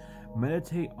ways.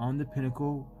 Meditate on the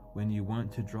pinnacle when you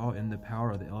want to draw in the power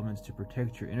of the elements to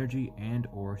protect your energy and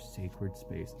or sacred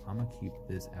space. I'm gonna keep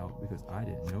this out because I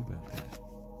didn't know about that.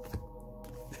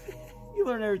 You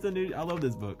learn everything new. I love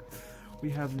this book. We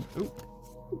have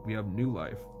New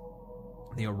Life.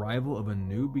 The arrival of a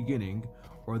new beginning,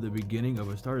 or the beginning of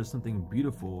a start of something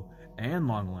beautiful and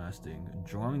long-lasting.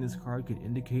 Drawing this card could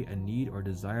indicate a need or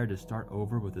desire to start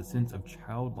over with a sense of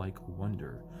childlike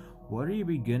wonder. What you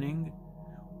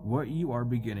are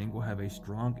beginning will have a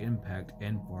strong impact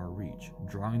and far reach.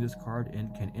 Drawing this card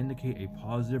can indicate a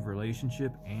positive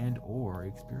relationship and or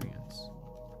experience.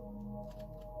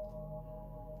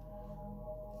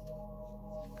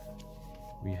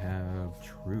 We have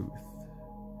Truth.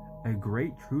 A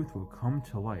great truth will come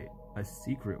to light. A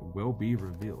secret will be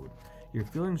revealed. Your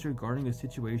feelings regarding a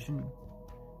situation,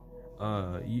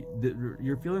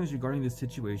 your feelings regarding the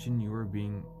situation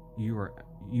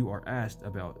you are asked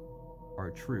about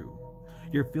are true.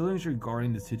 Your feelings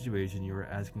regarding the situation you are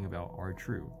asking about are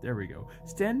true. There we go.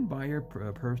 Stand by your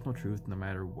personal truth no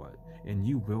matter what, and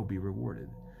you will be rewarded.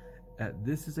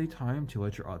 This is a time to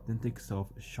let your authentic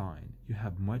self shine. You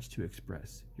have much to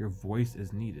express. Your voice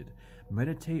is needed.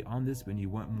 Meditate on this when you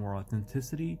want more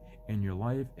authenticity in your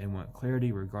life and want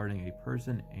clarity regarding a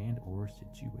person and or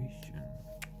situation.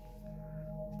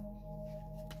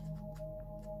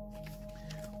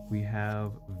 We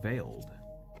have Veiled.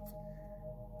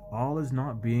 All is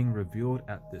not being revealed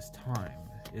at this time.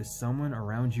 Is someone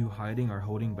around you hiding or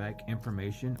holding back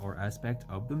information or aspect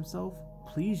of themselves?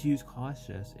 Please use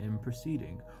caution in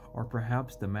proceeding, or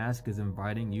perhaps the mask is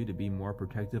inviting you to be more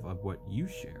protective of what you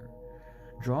share.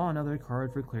 Draw another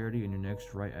card for clarity in your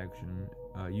next right action.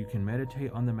 You can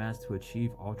meditate on the mask to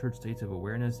achieve altered states of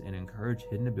awareness and encourage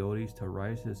hidden abilities to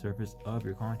rise to the surface of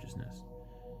your consciousness.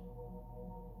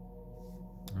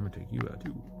 I'm gonna take you out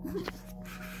too.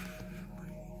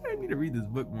 I need to read this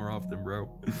book more often, bro.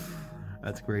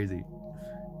 That's crazy.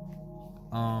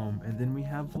 And then we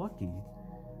have Lucky.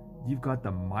 You've got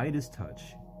the Midas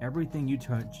touch. Everything you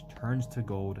touch turns to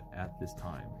gold at this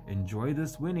time. Enjoy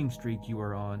this winning streak you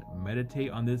are on. Meditate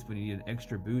on this when you need an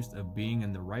extra boost of being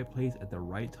in the right place at the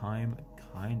right time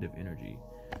kind of energy.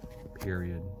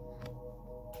 Period.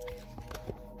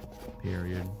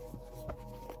 Period.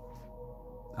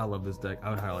 I love this deck. I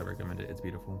would highly recommend it. It's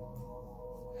beautiful.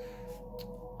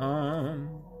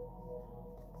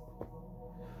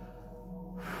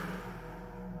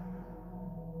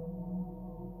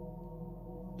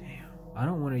 I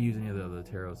don't want to use any of the other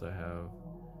tarots I have.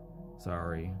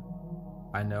 Sorry.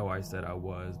 I know I said I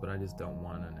was, but I just don't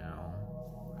want to now.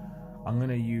 I'm going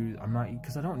to use... I'm not...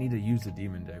 Because I don't need to use the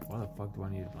demon deck. Why the fuck do I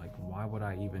need... Like, why would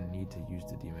I even need to use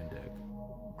the demon deck?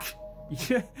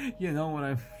 Yeah, you know what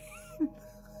I mean?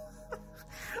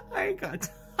 I ain't got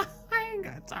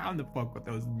time to fuck with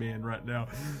those men right now.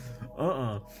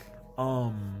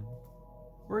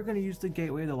 We're going to use the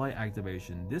Gateway of the Light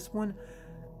activation. This one...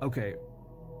 Okay.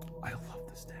 I love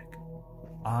this deck.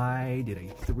 I did a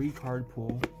 3-card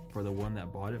pull for the one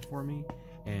that bought it for me,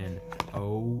 and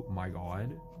oh my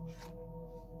god.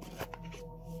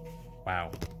 Wow.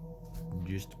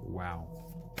 Just wow.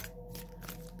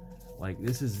 Like,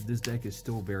 this deck is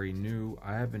still very new.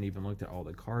 I haven't even looked at all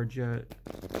the cards yet.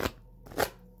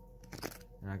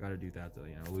 And I gotta do that though,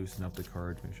 you know, loosen up the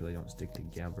cards, make sure they don't stick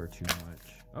together too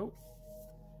much. Oh.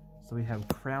 So we have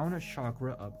Crown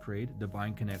Chakra Upgrade,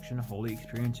 Divine Connection, Holy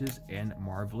Experiences, and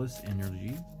Marvelous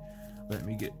Energy. Let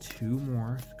me get 2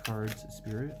 more cards,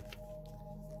 Spirit.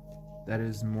 That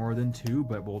is more than 2,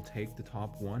 but we'll take the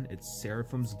top one. It's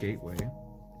Seraphim's Gateway.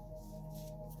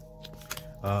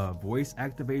 Voice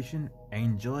Activation,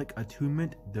 Angelic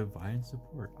Attunement, Divine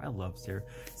Support. I love Seraph.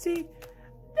 See,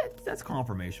 that's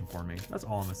confirmation for me. That's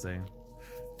all I'm going to say.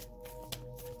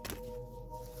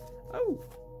 Oh.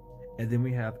 And then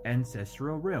we have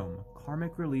Ancestral Realm,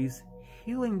 Karmic Release,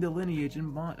 Healing the Lineage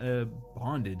and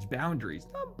Bondage, Boundaries,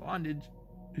 not Bondage.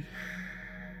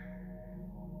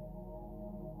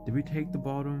 Did we take the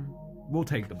bottom? We'll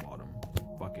take the bottom.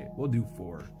 Fuck it. We'll do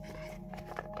 4.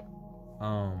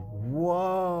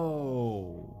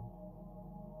 Whoa.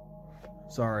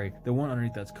 Sorry, the one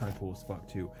underneath that's kind of cool as fuck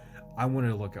too. I wanted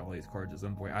to look at all these cards at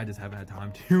some point. I just haven't had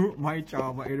time to. My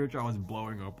inner child is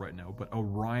blowing up right now. But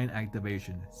Orion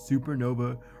Activation,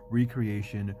 Supernova,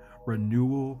 Recreation,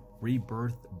 Renewal,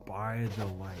 Rebirth by the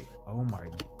Light. Oh my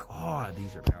god,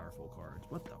 these are powerful cards.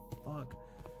 What the fuck?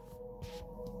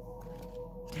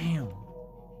 Damn.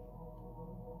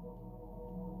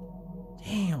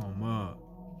 Damn.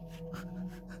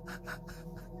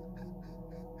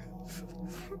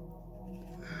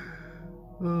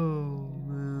 Oh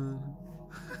man.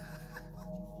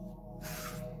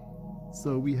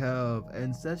 So we have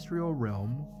Ancestral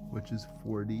Realm, which is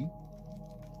 40.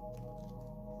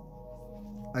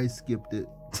 I skipped it.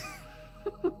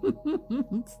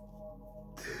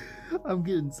 I'm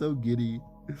getting so giddy.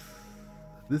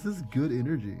 This is good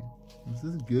energy. This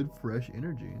is good fresh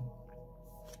energy.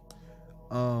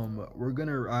 I'm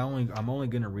only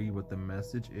gonna read what the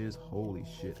message is. Holy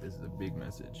shit, this is a big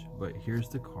message. But here's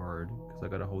the card, because I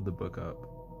gotta hold the book up.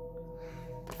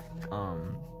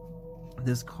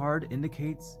 This card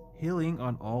indicates healing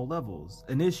on all levels.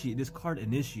 This card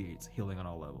initiates healing on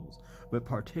all levels, but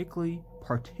particularly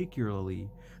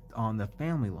on the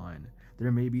family line.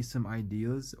 There may be some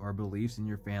ideas or beliefs in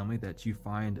your family that you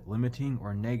find limiting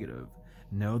or negative.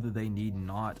 Know that they need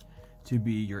not to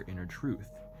be your inner truth.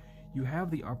 You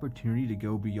have the opportunity to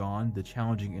go beyond the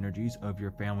challenging energies of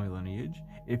your family lineage.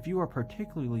 If you are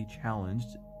particularly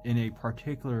challenged in a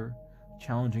particular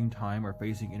challenging time or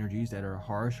facing energies that are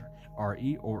harsh or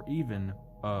even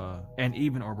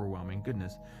overwhelming,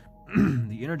 goodness,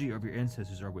 the energy of your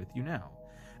ancestors are with you now.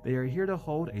 They are here to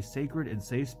hold a sacred and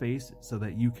safe space so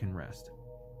that you can rest.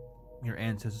 Your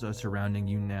ancestors are surrounding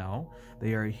you now.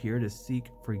 They are here to seek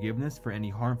forgiveness for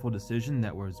any harmful decision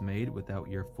that was made without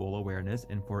your full awareness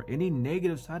and for any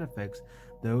negative side effects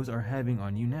those are having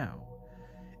on you now.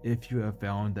 If you have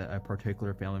found that a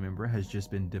particular family member has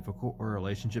just been difficult or a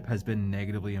relationship has been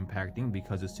negatively impacting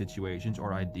because of situations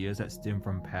or ideas that stem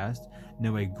from past,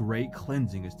 know a great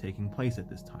cleansing is taking place at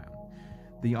this time.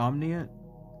 The ointment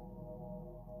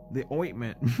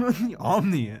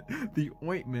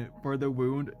for the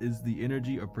wound is the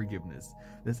energy of forgiveness.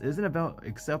 This isn't about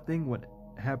accepting what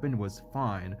happened was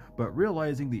fine, but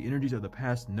realizing the energies of the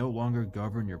past no longer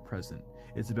govern your present.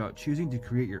 It's about choosing to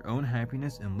create your own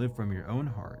happiness and live from your own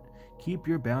heart. Keep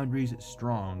your boundaries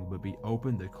strong, but be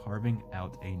open to carving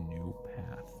out a new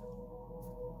path.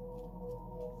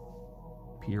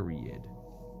 Period.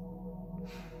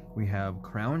 We have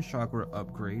Crown Chakra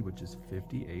Upgrade, which is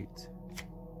 58.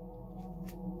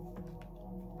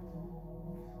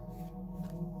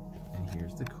 And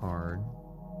here's the card.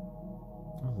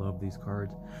 I love these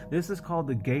cards. This is called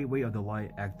the Gateway of the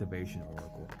Light Activation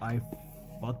Oracle. I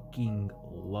fucking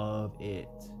love it.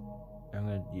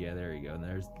 Yeah, there you go. And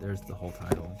there's the whole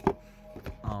title.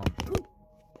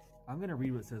 I'm gonna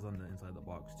read what it says on the inside of the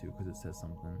box too, because it says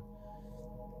something.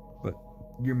 But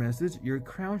your message, your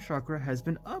crown chakra has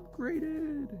been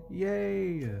upgraded.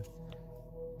 Yay!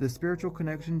 The spiritual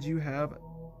connections you have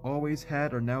always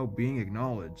had are now being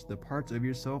acknowledged. The parts of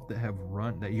yourself that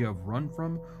you have run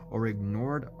from or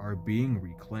ignored are being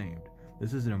reclaimed.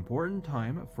 This is an important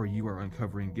time, for you are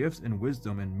uncovering gifts and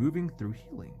wisdom and moving through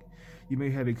healing. You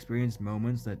may have experienced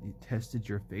moments that tested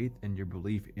your faith and your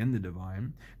belief in the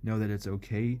divine. Know that it's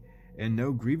okay, and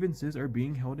no grievances are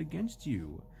being held against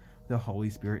you. The Holy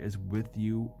Spirit is with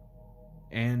you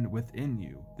and within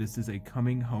you. This is a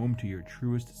coming home to your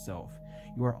truest self.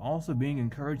 You are also being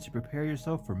encouraged to prepare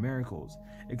yourself for miracles.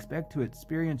 Expect to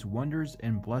experience wonders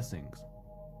and blessings.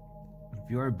 If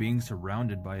you are being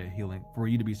surrounded by a healing, for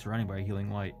you to be surrounded by a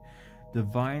healing light,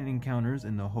 divine encounters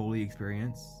in the holy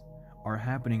experience are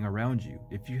happening around you.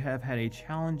 If you have had a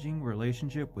challenging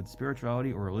relationship with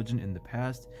spirituality or religion in the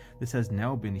past, this has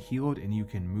now been healed and you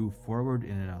can move forward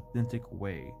in an authentic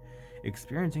way,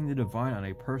 experiencing the divine on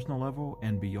a personal level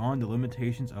and beyond the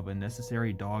limitations of a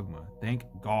necessary dogma. Thank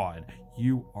God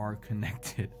you are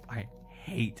connected. I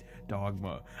hate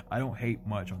dogma. I don't hate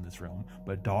much on this realm,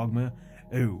 but dogma,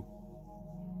 ooh.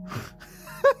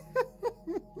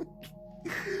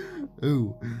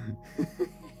 Ooh.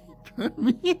 Turn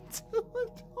me into a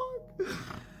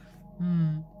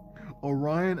dog.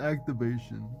 Orion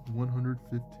activation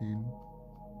 115.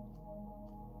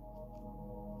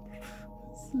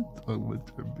 Dogma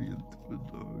turned me into a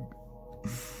dog.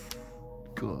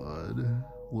 God,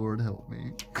 Lord help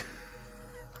me.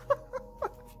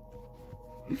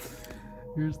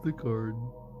 Here's the card.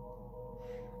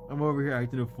 I'm over here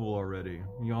acting a fool already.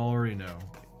 Y'all already know.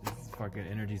 This fucking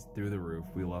energy's through the roof.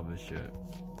 We love this shit.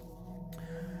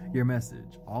 Your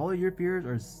message. All of your fears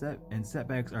are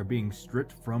setbacks are being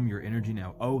stripped from your energy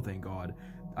now. Oh, thank God.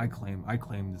 I claim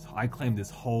this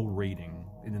whole reading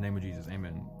in the name of Jesus.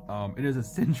 Amen. It is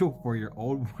essential for your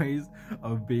old ways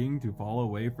of being to fall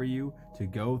away for you to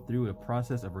go through a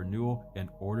process of renewal in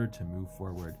order to move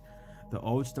forward. The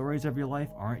old stories of your life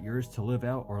aren't yours to live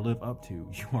out or live up to.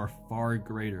 You are far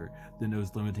greater than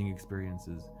those limiting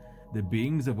experiences. The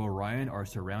beings of Orion are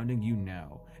surrounding you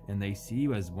now, and they see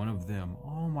you as one of them.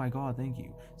 Oh my God, thank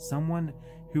you. Someone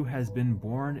who has been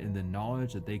born in the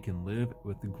knowledge that they can live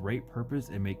with great purpose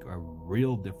and make a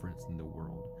real difference in the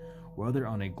world. Whether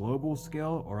on a global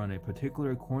scale or on a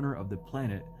particular corner of the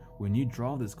planet, when you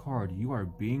draw this card, you are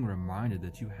being reminded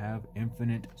that you have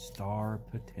infinite star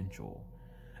potential.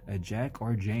 A Jack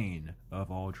or Jane of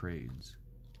all trades.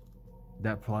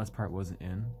 That last part wasn't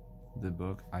in the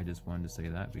book. I just wanted to say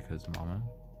that because, mama,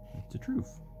 it's the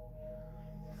truth.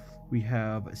 We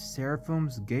have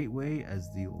Seraphim's Gateway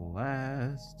as the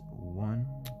last one,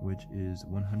 which is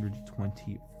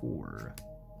 124.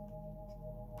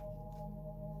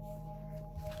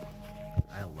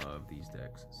 I love these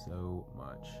decks so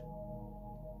much.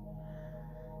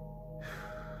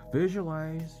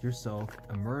 Visualize yourself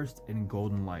immersed in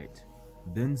golden light.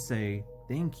 Then say,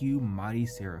 "Thank you, mighty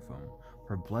Seraphim,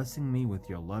 for blessing me with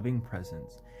your loving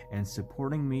presence and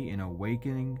supporting me in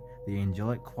awakening the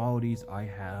angelic qualities I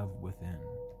have within."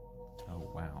 Oh,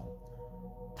 wow.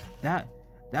 That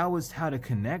was how to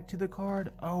connect to the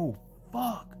card? Oh,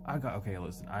 fuck. Okay,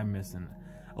 listen, I'm missing.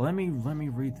 Let me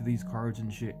read through these cards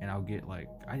and shit, and I'll get, like,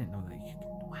 I didn't know that you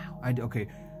could, wow. Okay.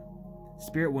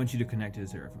 Spirit wants you to connect to the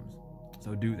Seraphims.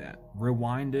 So do that.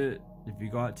 Rewind it if you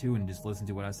got to and just listen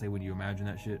to what I say when you imagine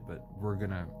that shit. But we're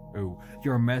gonna... Oh,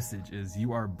 your message is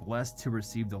you are blessed to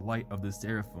receive the light of the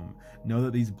Seraphim. Know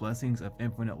that these blessings of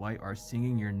infinite light are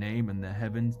singing your name in the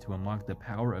heavens to unlock the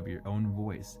power of your own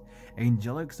voice.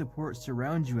 Angelic support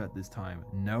surrounds you at this time.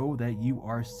 Know that you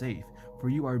are safe, for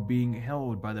you are being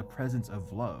held by the presence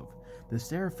of love. The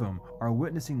Seraphim are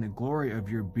witnessing the glory of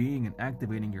your being and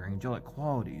activating your angelic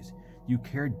qualities. You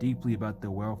care deeply about the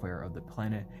welfare of the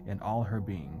planet and all her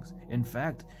beings. In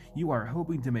fact, you are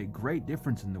hoping to make great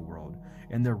difference in the world,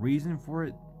 and the reason for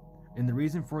it And the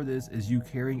reason for this is you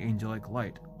carrying angelic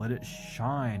light. Let it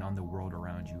shine on the world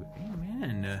around you.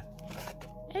 Amen.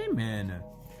 Amen.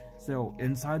 So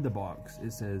inside the box,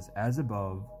 it says, as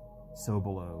above, so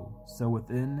below, so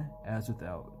within as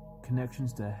without.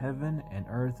 Connections to heaven and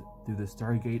earth through the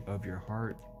stargate of your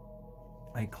heart.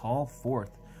 I call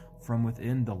forth from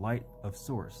within the light of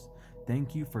source.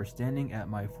 Thank you for standing at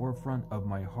my forefront of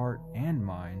my heart and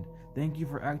mind. Thank you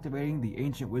for activating the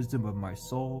ancient wisdom of my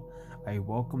soul. I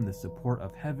welcome the support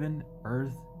of heaven,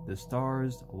 earth, the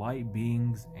stars, light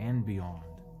beings, and beyond.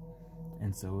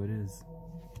 And so it is.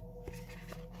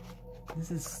 This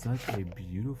is such a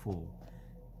beautiful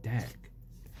deck.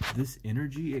 This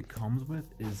energy it comes with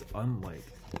is unlike.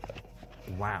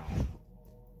 Wow.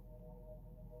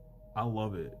 I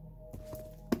love it.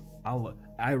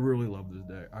 I really love this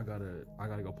deck. I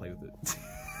gotta go play with it.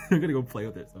 I'm gonna go play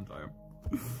with it sometime.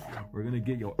 We're gonna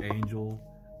get your angel,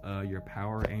 your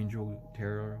power angel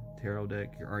tarot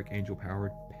deck, your archangel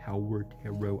power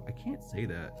tarot. I can't say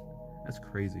that. That's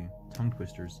crazy. Tongue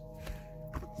twisters.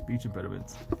 Speech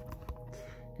impediments.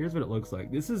 Here's what it looks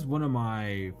like. This is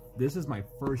my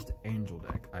first angel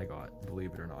deck I got,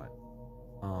 believe it or not.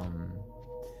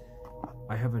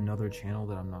 I have another channel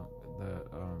that I'm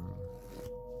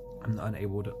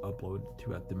unable to upload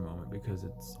to at the moment because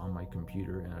it's on my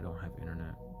computer and I don't have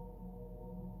internet.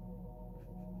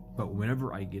 But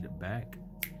whenever I get it back,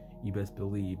 you best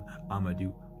believe I'm gonna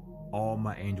do all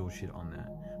my angel shit on that.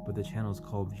 But the channel is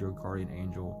called Your Guardian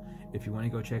Angel. If you want to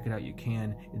go check it out, you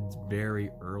can. It's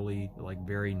very early, like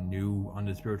very new on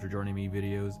the Spiritual Journey Me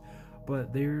videos,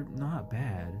 but they're not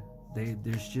bad.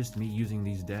 There's just me using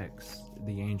these decks,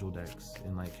 the angel decks,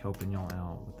 and like helping y'all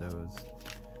out with those.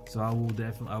 So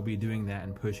I'll be doing that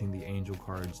and pushing the angel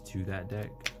cards to that deck,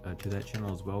 to that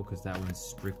channel as well, because that one's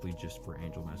strictly just for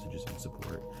angel messages and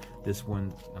support. This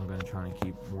one I'm gonna try to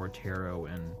keep more tarot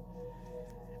and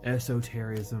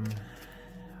esotericism.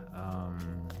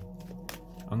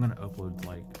 I'm gonna upload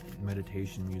like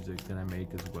meditation music that I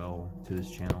make as well to this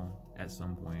channel at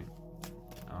some point.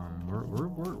 We're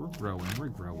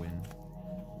growing.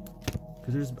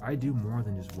 Cause I do more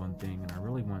than just one thing, and I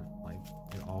really want like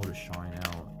it all to shine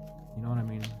out. You know what I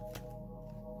mean?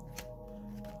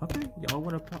 Okay, y'all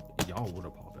wanna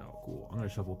pop out. Cool. I'm gonna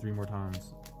shuffle 3 more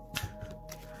times.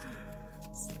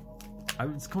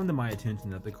 It's come to my attention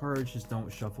that the cards just don't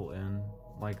shuffle in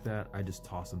like that. I just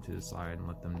toss them to the side and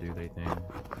let them do their thing.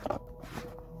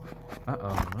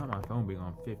 Not my phone being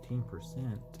on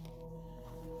 15%.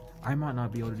 I might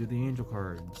not be able to do the angel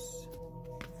cards.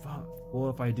 Fuck.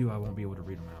 Well, if I do, I won't be able to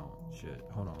read them out. Shit.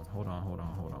 Hold on.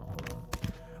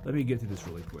 Let me get through this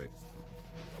really quick.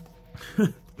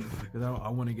 Because I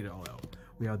want to get it all out.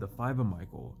 We have the 5 of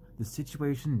Michael. The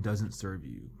situation doesn't serve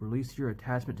you. Release your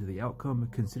attachment to the outcome.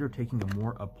 Consider taking a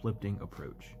more uplifting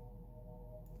approach.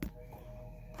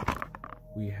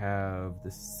 We have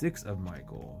the 6 of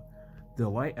Michael. The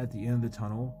light at the end of the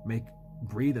tunnel.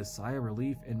 Breathe a sigh of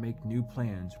relief and make new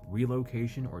plans,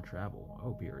 relocation or travel.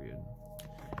 Oh, period.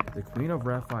 The Queen of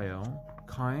Raphael.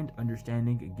 Kind,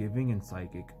 understanding, giving, and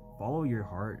psychic. Follow your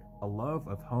heart. A love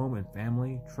of home and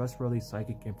family. Trustworthy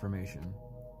psychic information.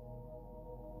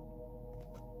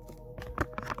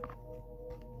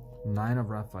 9 of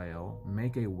Raphael.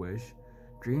 Make a wish.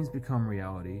 Dreams become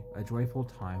reality. A joyful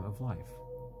time of life.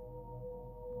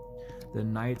 The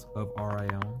Knight of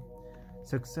Ariel.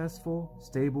 Successful,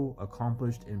 stable,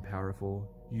 accomplished, and powerful.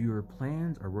 Your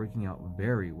plans are working out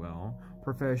very well.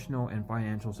 Professional and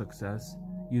financial success.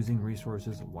 Using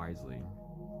resources wisely.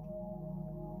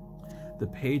 The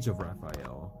Page of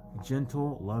Raphael.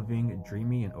 Gentle, loving,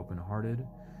 dreamy, and open-hearted.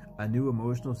 A new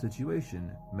emotional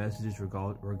situation. Messages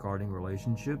regarding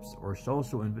relationships or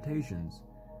social invitations.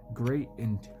 Great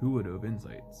intuitive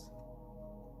insights.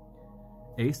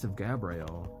 Ace of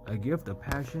Gabriel. A gift of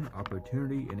passion,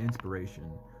 opportunity, and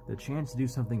inspiration. The chance to do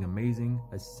something amazing.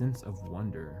 A sense of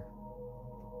wonder.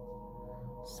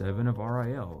 7 of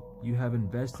Ariel. You have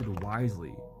invested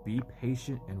wisely. Be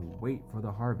patient and wait for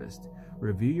the harvest.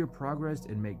 Review your progress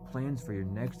and make plans for your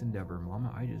next endeavor.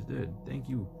 Mama, I just did. Thank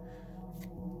you.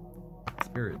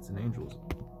 Spirits and angels.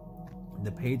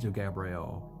 The Page of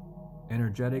Gabriel.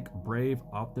 Energetic, brave,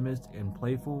 optimist, and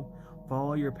playful.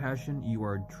 Follow your passion. You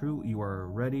are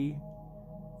ready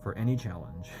for any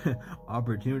challenge.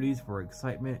 Opportunities for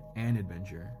excitement and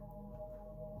adventure.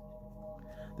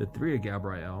 The 3 of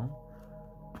Gabriel.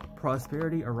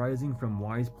 Prosperity arising from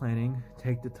wise planning.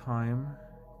 Take the time.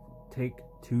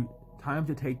 Time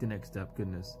to take the next step.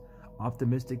 Goodness.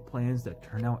 Optimistic plans that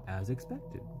turn out as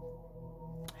expected.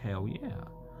 Hell yeah.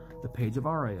 The Page of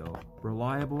Ariel.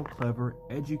 Reliable, clever,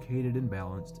 educated, and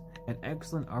balanced. An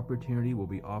excellent opportunity will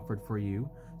be offered for you.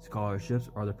 Scholarships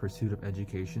are the pursuit of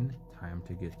education. Time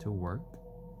to get to work.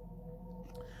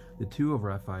 The Two of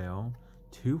Raphael.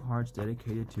 Two hearts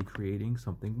dedicated to creating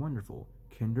something wonderful.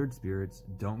 Kindred spirits,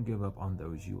 don't give up on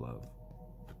those you love.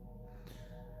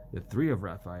 The Three of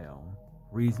Raphael.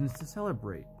 Reasons to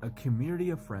celebrate. A community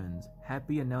of friends.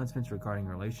 Happy announcements regarding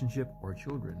relationship or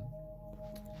children.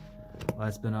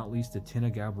 Last but not least, the Ten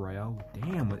of Gabriel.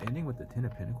 Damn, with ending with the Ten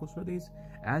of Pentacles for these.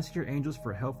 Ask your angels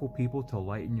for helpful people to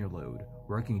lighten your load.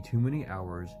 Working too many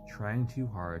hours, trying too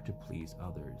hard to please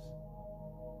others.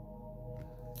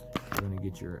 You're going to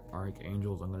get your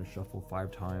archangels. I'm going to shuffle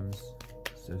 5 times.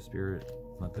 So Spirit,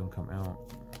 let them come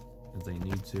out as they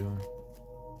need to.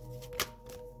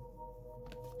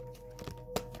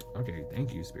 Okay,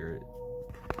 thank you, Spirit.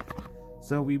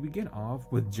 So we begin off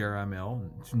with Jeremiel,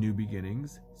 new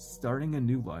beginnings, starting a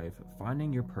new life,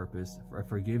 finding your purpose, for a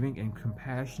forgiving and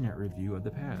compassionate review of the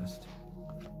past.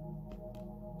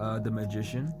 The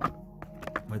Magician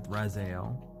with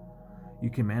Raziel. You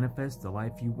can manifest the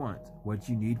life you want. What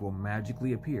you need will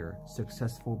magically appear.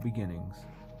 Successful beginnings.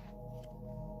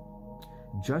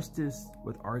 Justice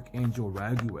with Archangel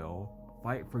Raguel.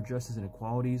 Fight for justice and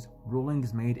equalities.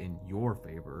 Rulings made in your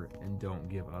favor, and don't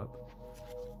give up.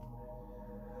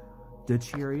 The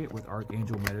Chariot with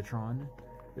Archangel Metatron.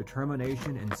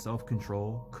 Determination and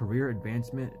self-control. Career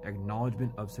advancement.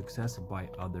 Acknowledgement of success by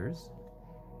others.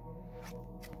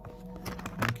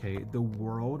 Okay, the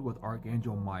World with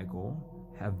Archangel Michael.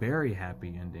 A very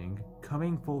happy ending.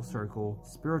 Coming full circle.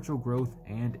 Spiritual growth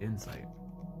and insight.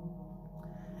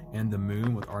 And the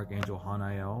Moon with Archangel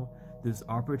Hanael. This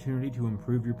opportunity to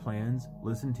improve your plans.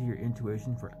 Listen to your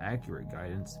intuition for accurate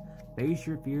guidance. Face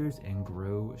your fears and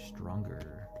grow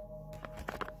stronger.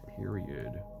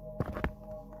 Period.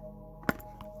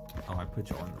 Oh, I put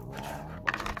you on the wrong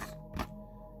box.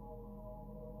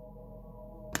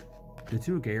 The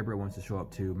Two of Gabriel wants to show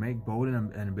up too. Make bold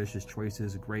and ambitious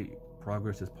choices. Great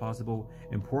progress is possible.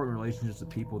 Important relationships with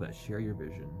people that share your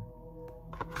vision.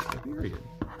 Period.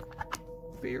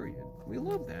 Period. We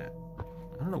love that.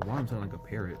 I don't know why I'm sounding like a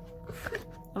parrot.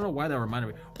 I don't know why that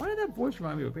reminded me. Why did that voice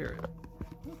remind me of a parrot?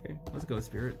 Okay, let's go,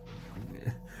 Spirit.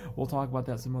 We'll talk about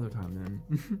that some other time then.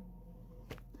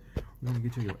 We're going to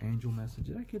get to your angel message.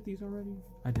 Did I get these already?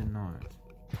 I did not.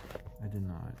 I did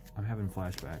not. I'm having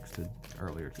flashbacks to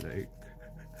earlier today.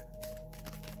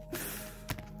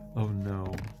 Oh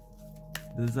no.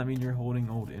 Does that mean you're holding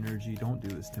old energy? Don't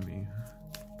do this to me.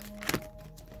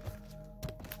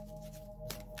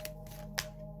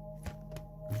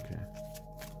 Okay.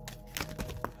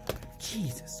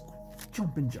 Jesus.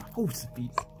 Jumping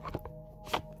Jehoshaphat.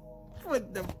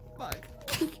 What the fuck?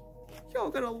 Y'all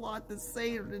got a lot to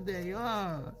say today,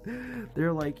 huh?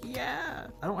 They're like, yeah,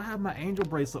 I don't have my angel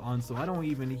bracelet on, so I don't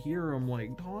even hear them,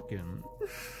 like, talking.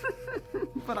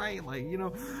 But I, like, you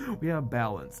know, we have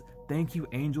balance. Thank you,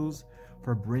 angels,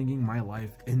 for bringing my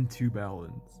life into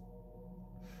balance.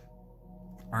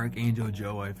 Archangel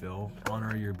Joaphael,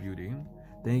 honor your beauty.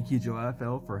 Thank you,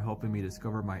 Joaphael, for helping me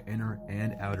discover my inner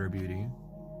and outer beauty.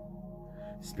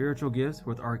 Spiritual gifts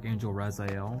with Archangel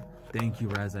Raziel. Thank you,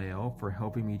 Raziel, for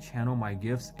helping me channel my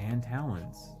gifts and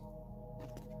talents.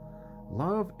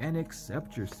 Love and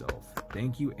accept yourself.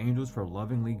 Thank you, angels, for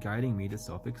lovingly guiding me to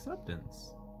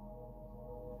self-acceptance.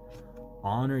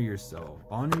 Honor yourself.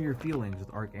 Honor your feelings with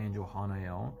Archangel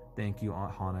Hanael. Thank you,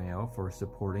 Aunt Hanael, for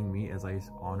supporting me as I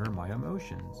honor my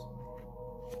emotions.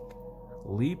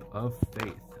 Leap of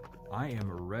faith. I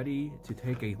am ready to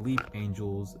take a leap,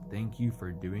 angels. Thank you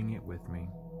for doing it with me.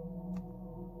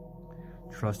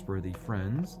 Trustworthy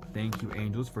friends. Thank you,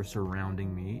 angels, for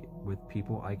surrounding me with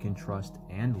people I can trust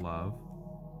and love.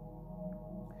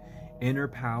 Inner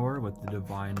power with the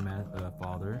Divine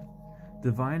Father.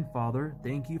 Divine Father,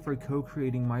 thank you for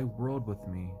co-creating my world with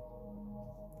me.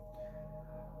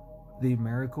 The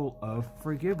miracle of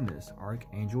forgiveness,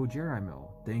 Archangel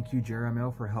Jeremiel. Thank you,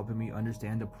 Jeremiel, for helping me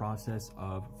understand the process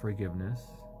of forgiveness.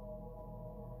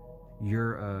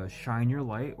 Your shine your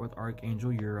light with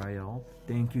Archangel Uriel.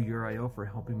 Thank you, Uriel, for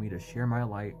helping me to share my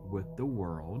light with the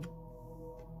world.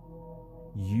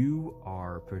 You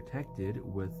are protected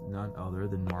with none other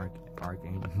than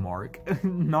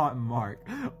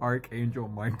Archangel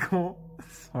Michael.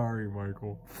 Sorry,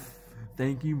 Michael.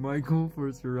 Thank you, Michael,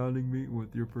 for surrounding me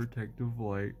with your protective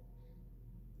light.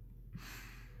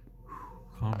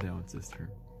 Calm down, sister.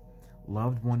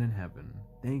 Loved one in heaven.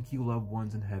 Thank you, loved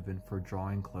ones in heaven, for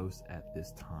drawing close at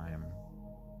this time.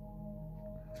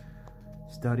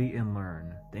 Study and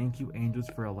learn. Thank you, angels,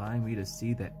 for allowing me to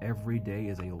see that every day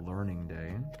is a learning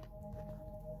day.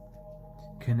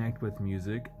 Connect with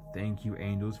music. Thank you,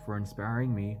 angels, for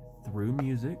inspiring me through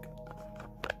music.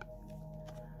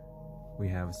 We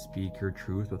have Speak Your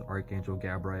Truth with Archangel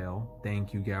Gabriel.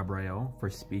 Thank you, Gabriel, for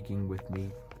speaking with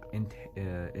me.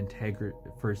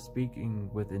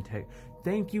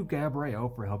 Thank you, Gabriel,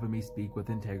 for helping me speak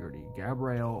with integrity.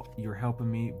 Gabriel, you're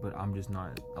helping me, but I'm just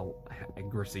not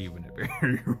receiving it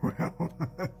very well.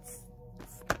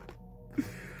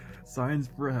 Signs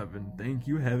for Heaven. Thank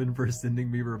you, Heaven, for sending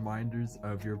me reminders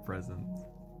of your presence.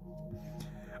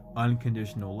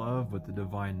 Unconditional love with the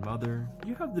Divine Mother.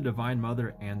 You have the Divine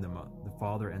Mother and the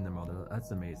Father and the Mother.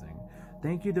 That's amazing.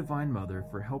 Thank you, Divine Mother,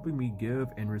 for helping me give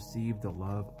and receive the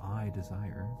love I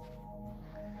desire.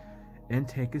 And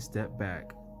take a step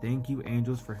back. Thank you,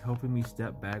 angels, for helping me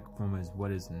step back from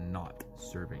what is not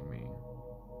serving me.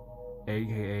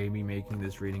 AKA me making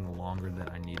this reading longer than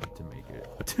I needed to make it.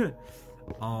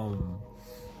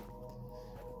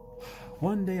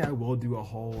 One day I will do a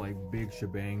whole like big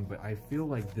shebang, but I feel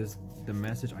like the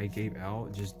message I gave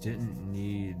out just didn't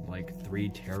need like 4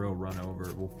 tarot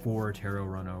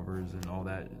runovers and all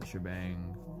that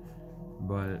shebang.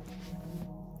 But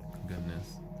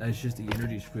goodness, it's just the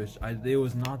energy switch. It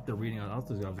was not the reading. I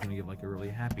was gonna give like a really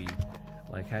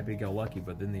happy-go-lucky,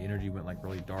 but then the energy went like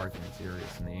really dark and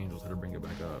serious, and the angels had to bring it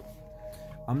back up.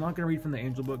 I'm not gonna read from the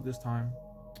angel book this time.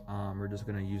 We're just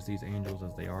gonna use these angels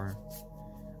as they are.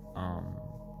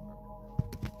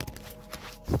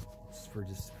 For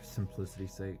just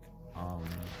simplicity's sake,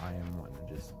 I am wanting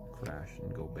to just crash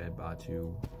and go bed by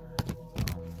 2.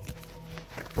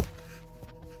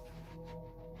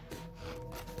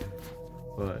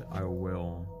 But I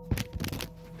will.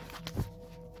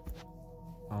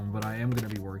 But I am gonna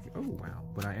be working. Oh wow!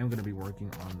 But I am gonna be working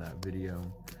on that video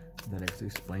that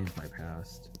explains my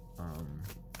past,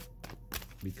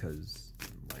 because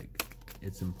like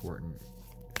it's important.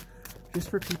 Just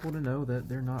for people to know that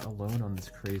they're not alone on this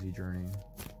crazy journey.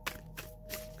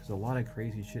 Because a lot of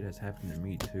crazy shit has happened to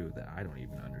me too that I don't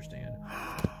even understand.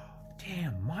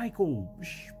 Damn, Michael,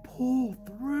 pull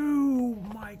through!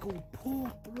 Michael, pull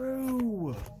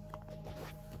through!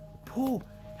 Pull!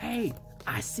 Hey,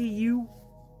 I see you!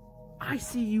 I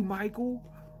see you, Michael!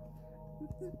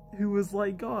 Who was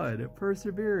like God,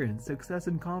 perseverance, success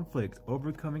in conflict,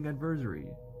 overcoming adversity.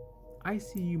 I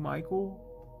see you, Michael.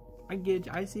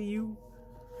 I see you.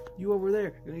 You over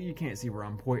there. You can't see where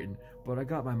I'm pointing, but I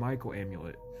got my Michael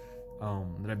amulet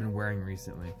that I've been wearing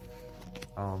recently.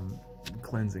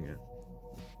 Cleansing it.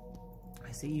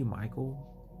 I see you, Michael.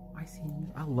 I see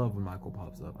you. I love when Michael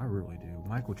pops up. I really do.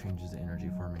 Michael changes the energy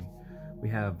for me. We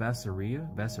have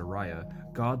Vasariya,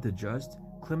 God the Just,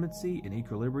 clemency and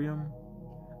equilibrium,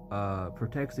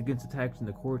 protects against attacks in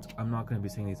the courts. I'm not going to be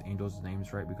saying these angels'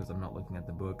 names right because I'm not looking at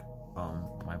the book.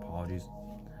 My apologies.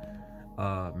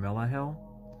 Melahel,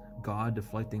 God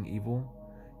deflecting evil,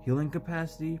 healing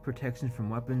capacity, protection from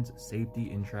weapons, safety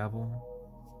in travel.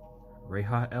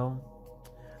 Rehael,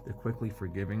 the quickly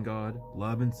forgiving God,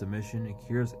 love and submission, it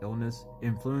cures illness,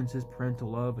 influences parental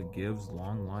love, it gives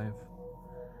long life.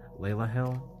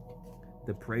 Leilahel,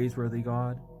 the praiseworthy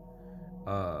God,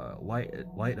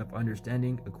 light of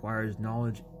understanding, acquires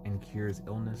knowledge and cures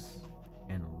illness.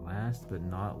 And last but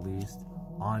not least,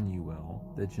 Anuel,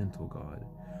 the gentle God,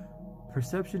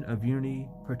 perception of unity,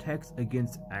 protects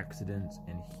against accidents,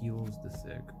 and heals the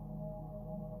sick.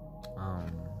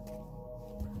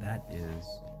 That is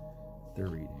the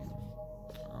reading.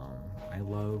 I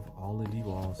love all of you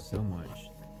all so much.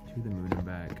 To the moon and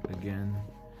back. Again,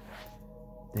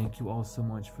 thank you all so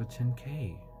much for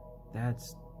 10K.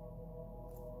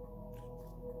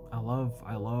 I love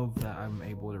that I'm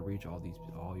able to reach all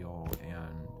y'all,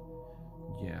 and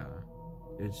yeah.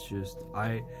 It's just,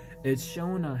 it's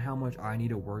showing on how much I need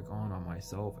to work on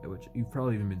myself, which you've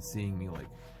probably even been seeing me, like,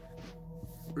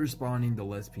 responding to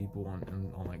less people on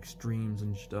like, streams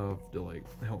and stuff to, like,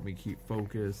 help me keep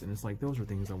focus, and it's like, those are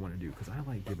things I want to do, because I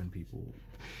like giving people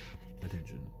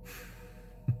attention.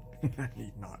 I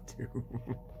need not to.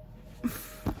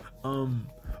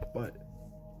 But,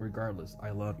 regardless, I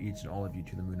love each and all of you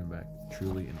to the moon and back,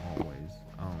 truly and always.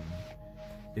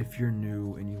 If you're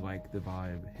new and you like the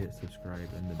vibe, hit subscribe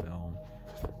and the bell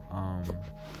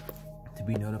to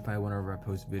be notified whenever I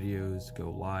post videos,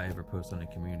 go live, or post on a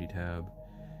community tab.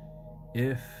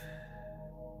 If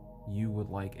you would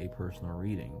like a personal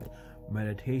reading,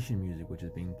 meditation music, which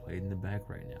is being played in the back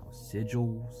right now,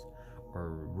 sigils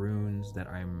or runes that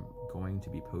I'm going to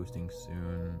be posting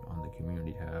soon on the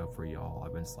community tab for y'all.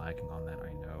 I've been slacking on that,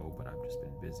 I know, but I've just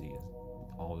been busy as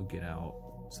all get out.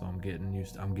 So I'm getting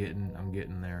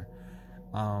there.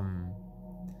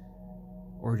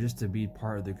 Or just to be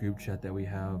part of the group chat that we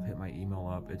have, hit my email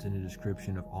up. It's in the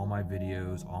description of all my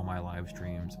videos, all my live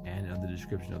streams, and in the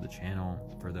description of the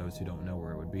channel for those who don't know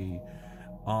where it would be.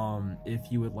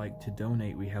 If you would like to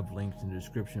donate, we have links in the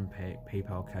description: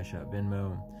 PayPal, Cash App,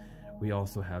 Venmo. We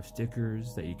also have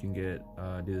stickers that you can get,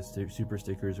 do the super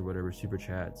stickers or whatever, super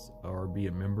chats, or be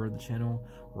a member of the channel.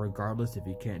 Regardless, if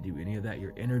you can't do any of that,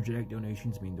 your energetic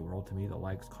donations mean the world to me. The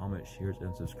likes, comments, shares,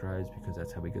 and subscribes, because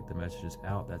that's how we get the messages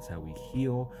out. That's how we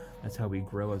heal. That's how we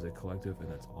grow as a collective,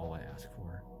 and that's all I ask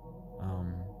for.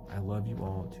 I love you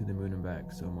all to the moon and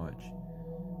back so much,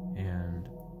 and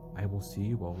I will see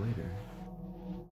you all later.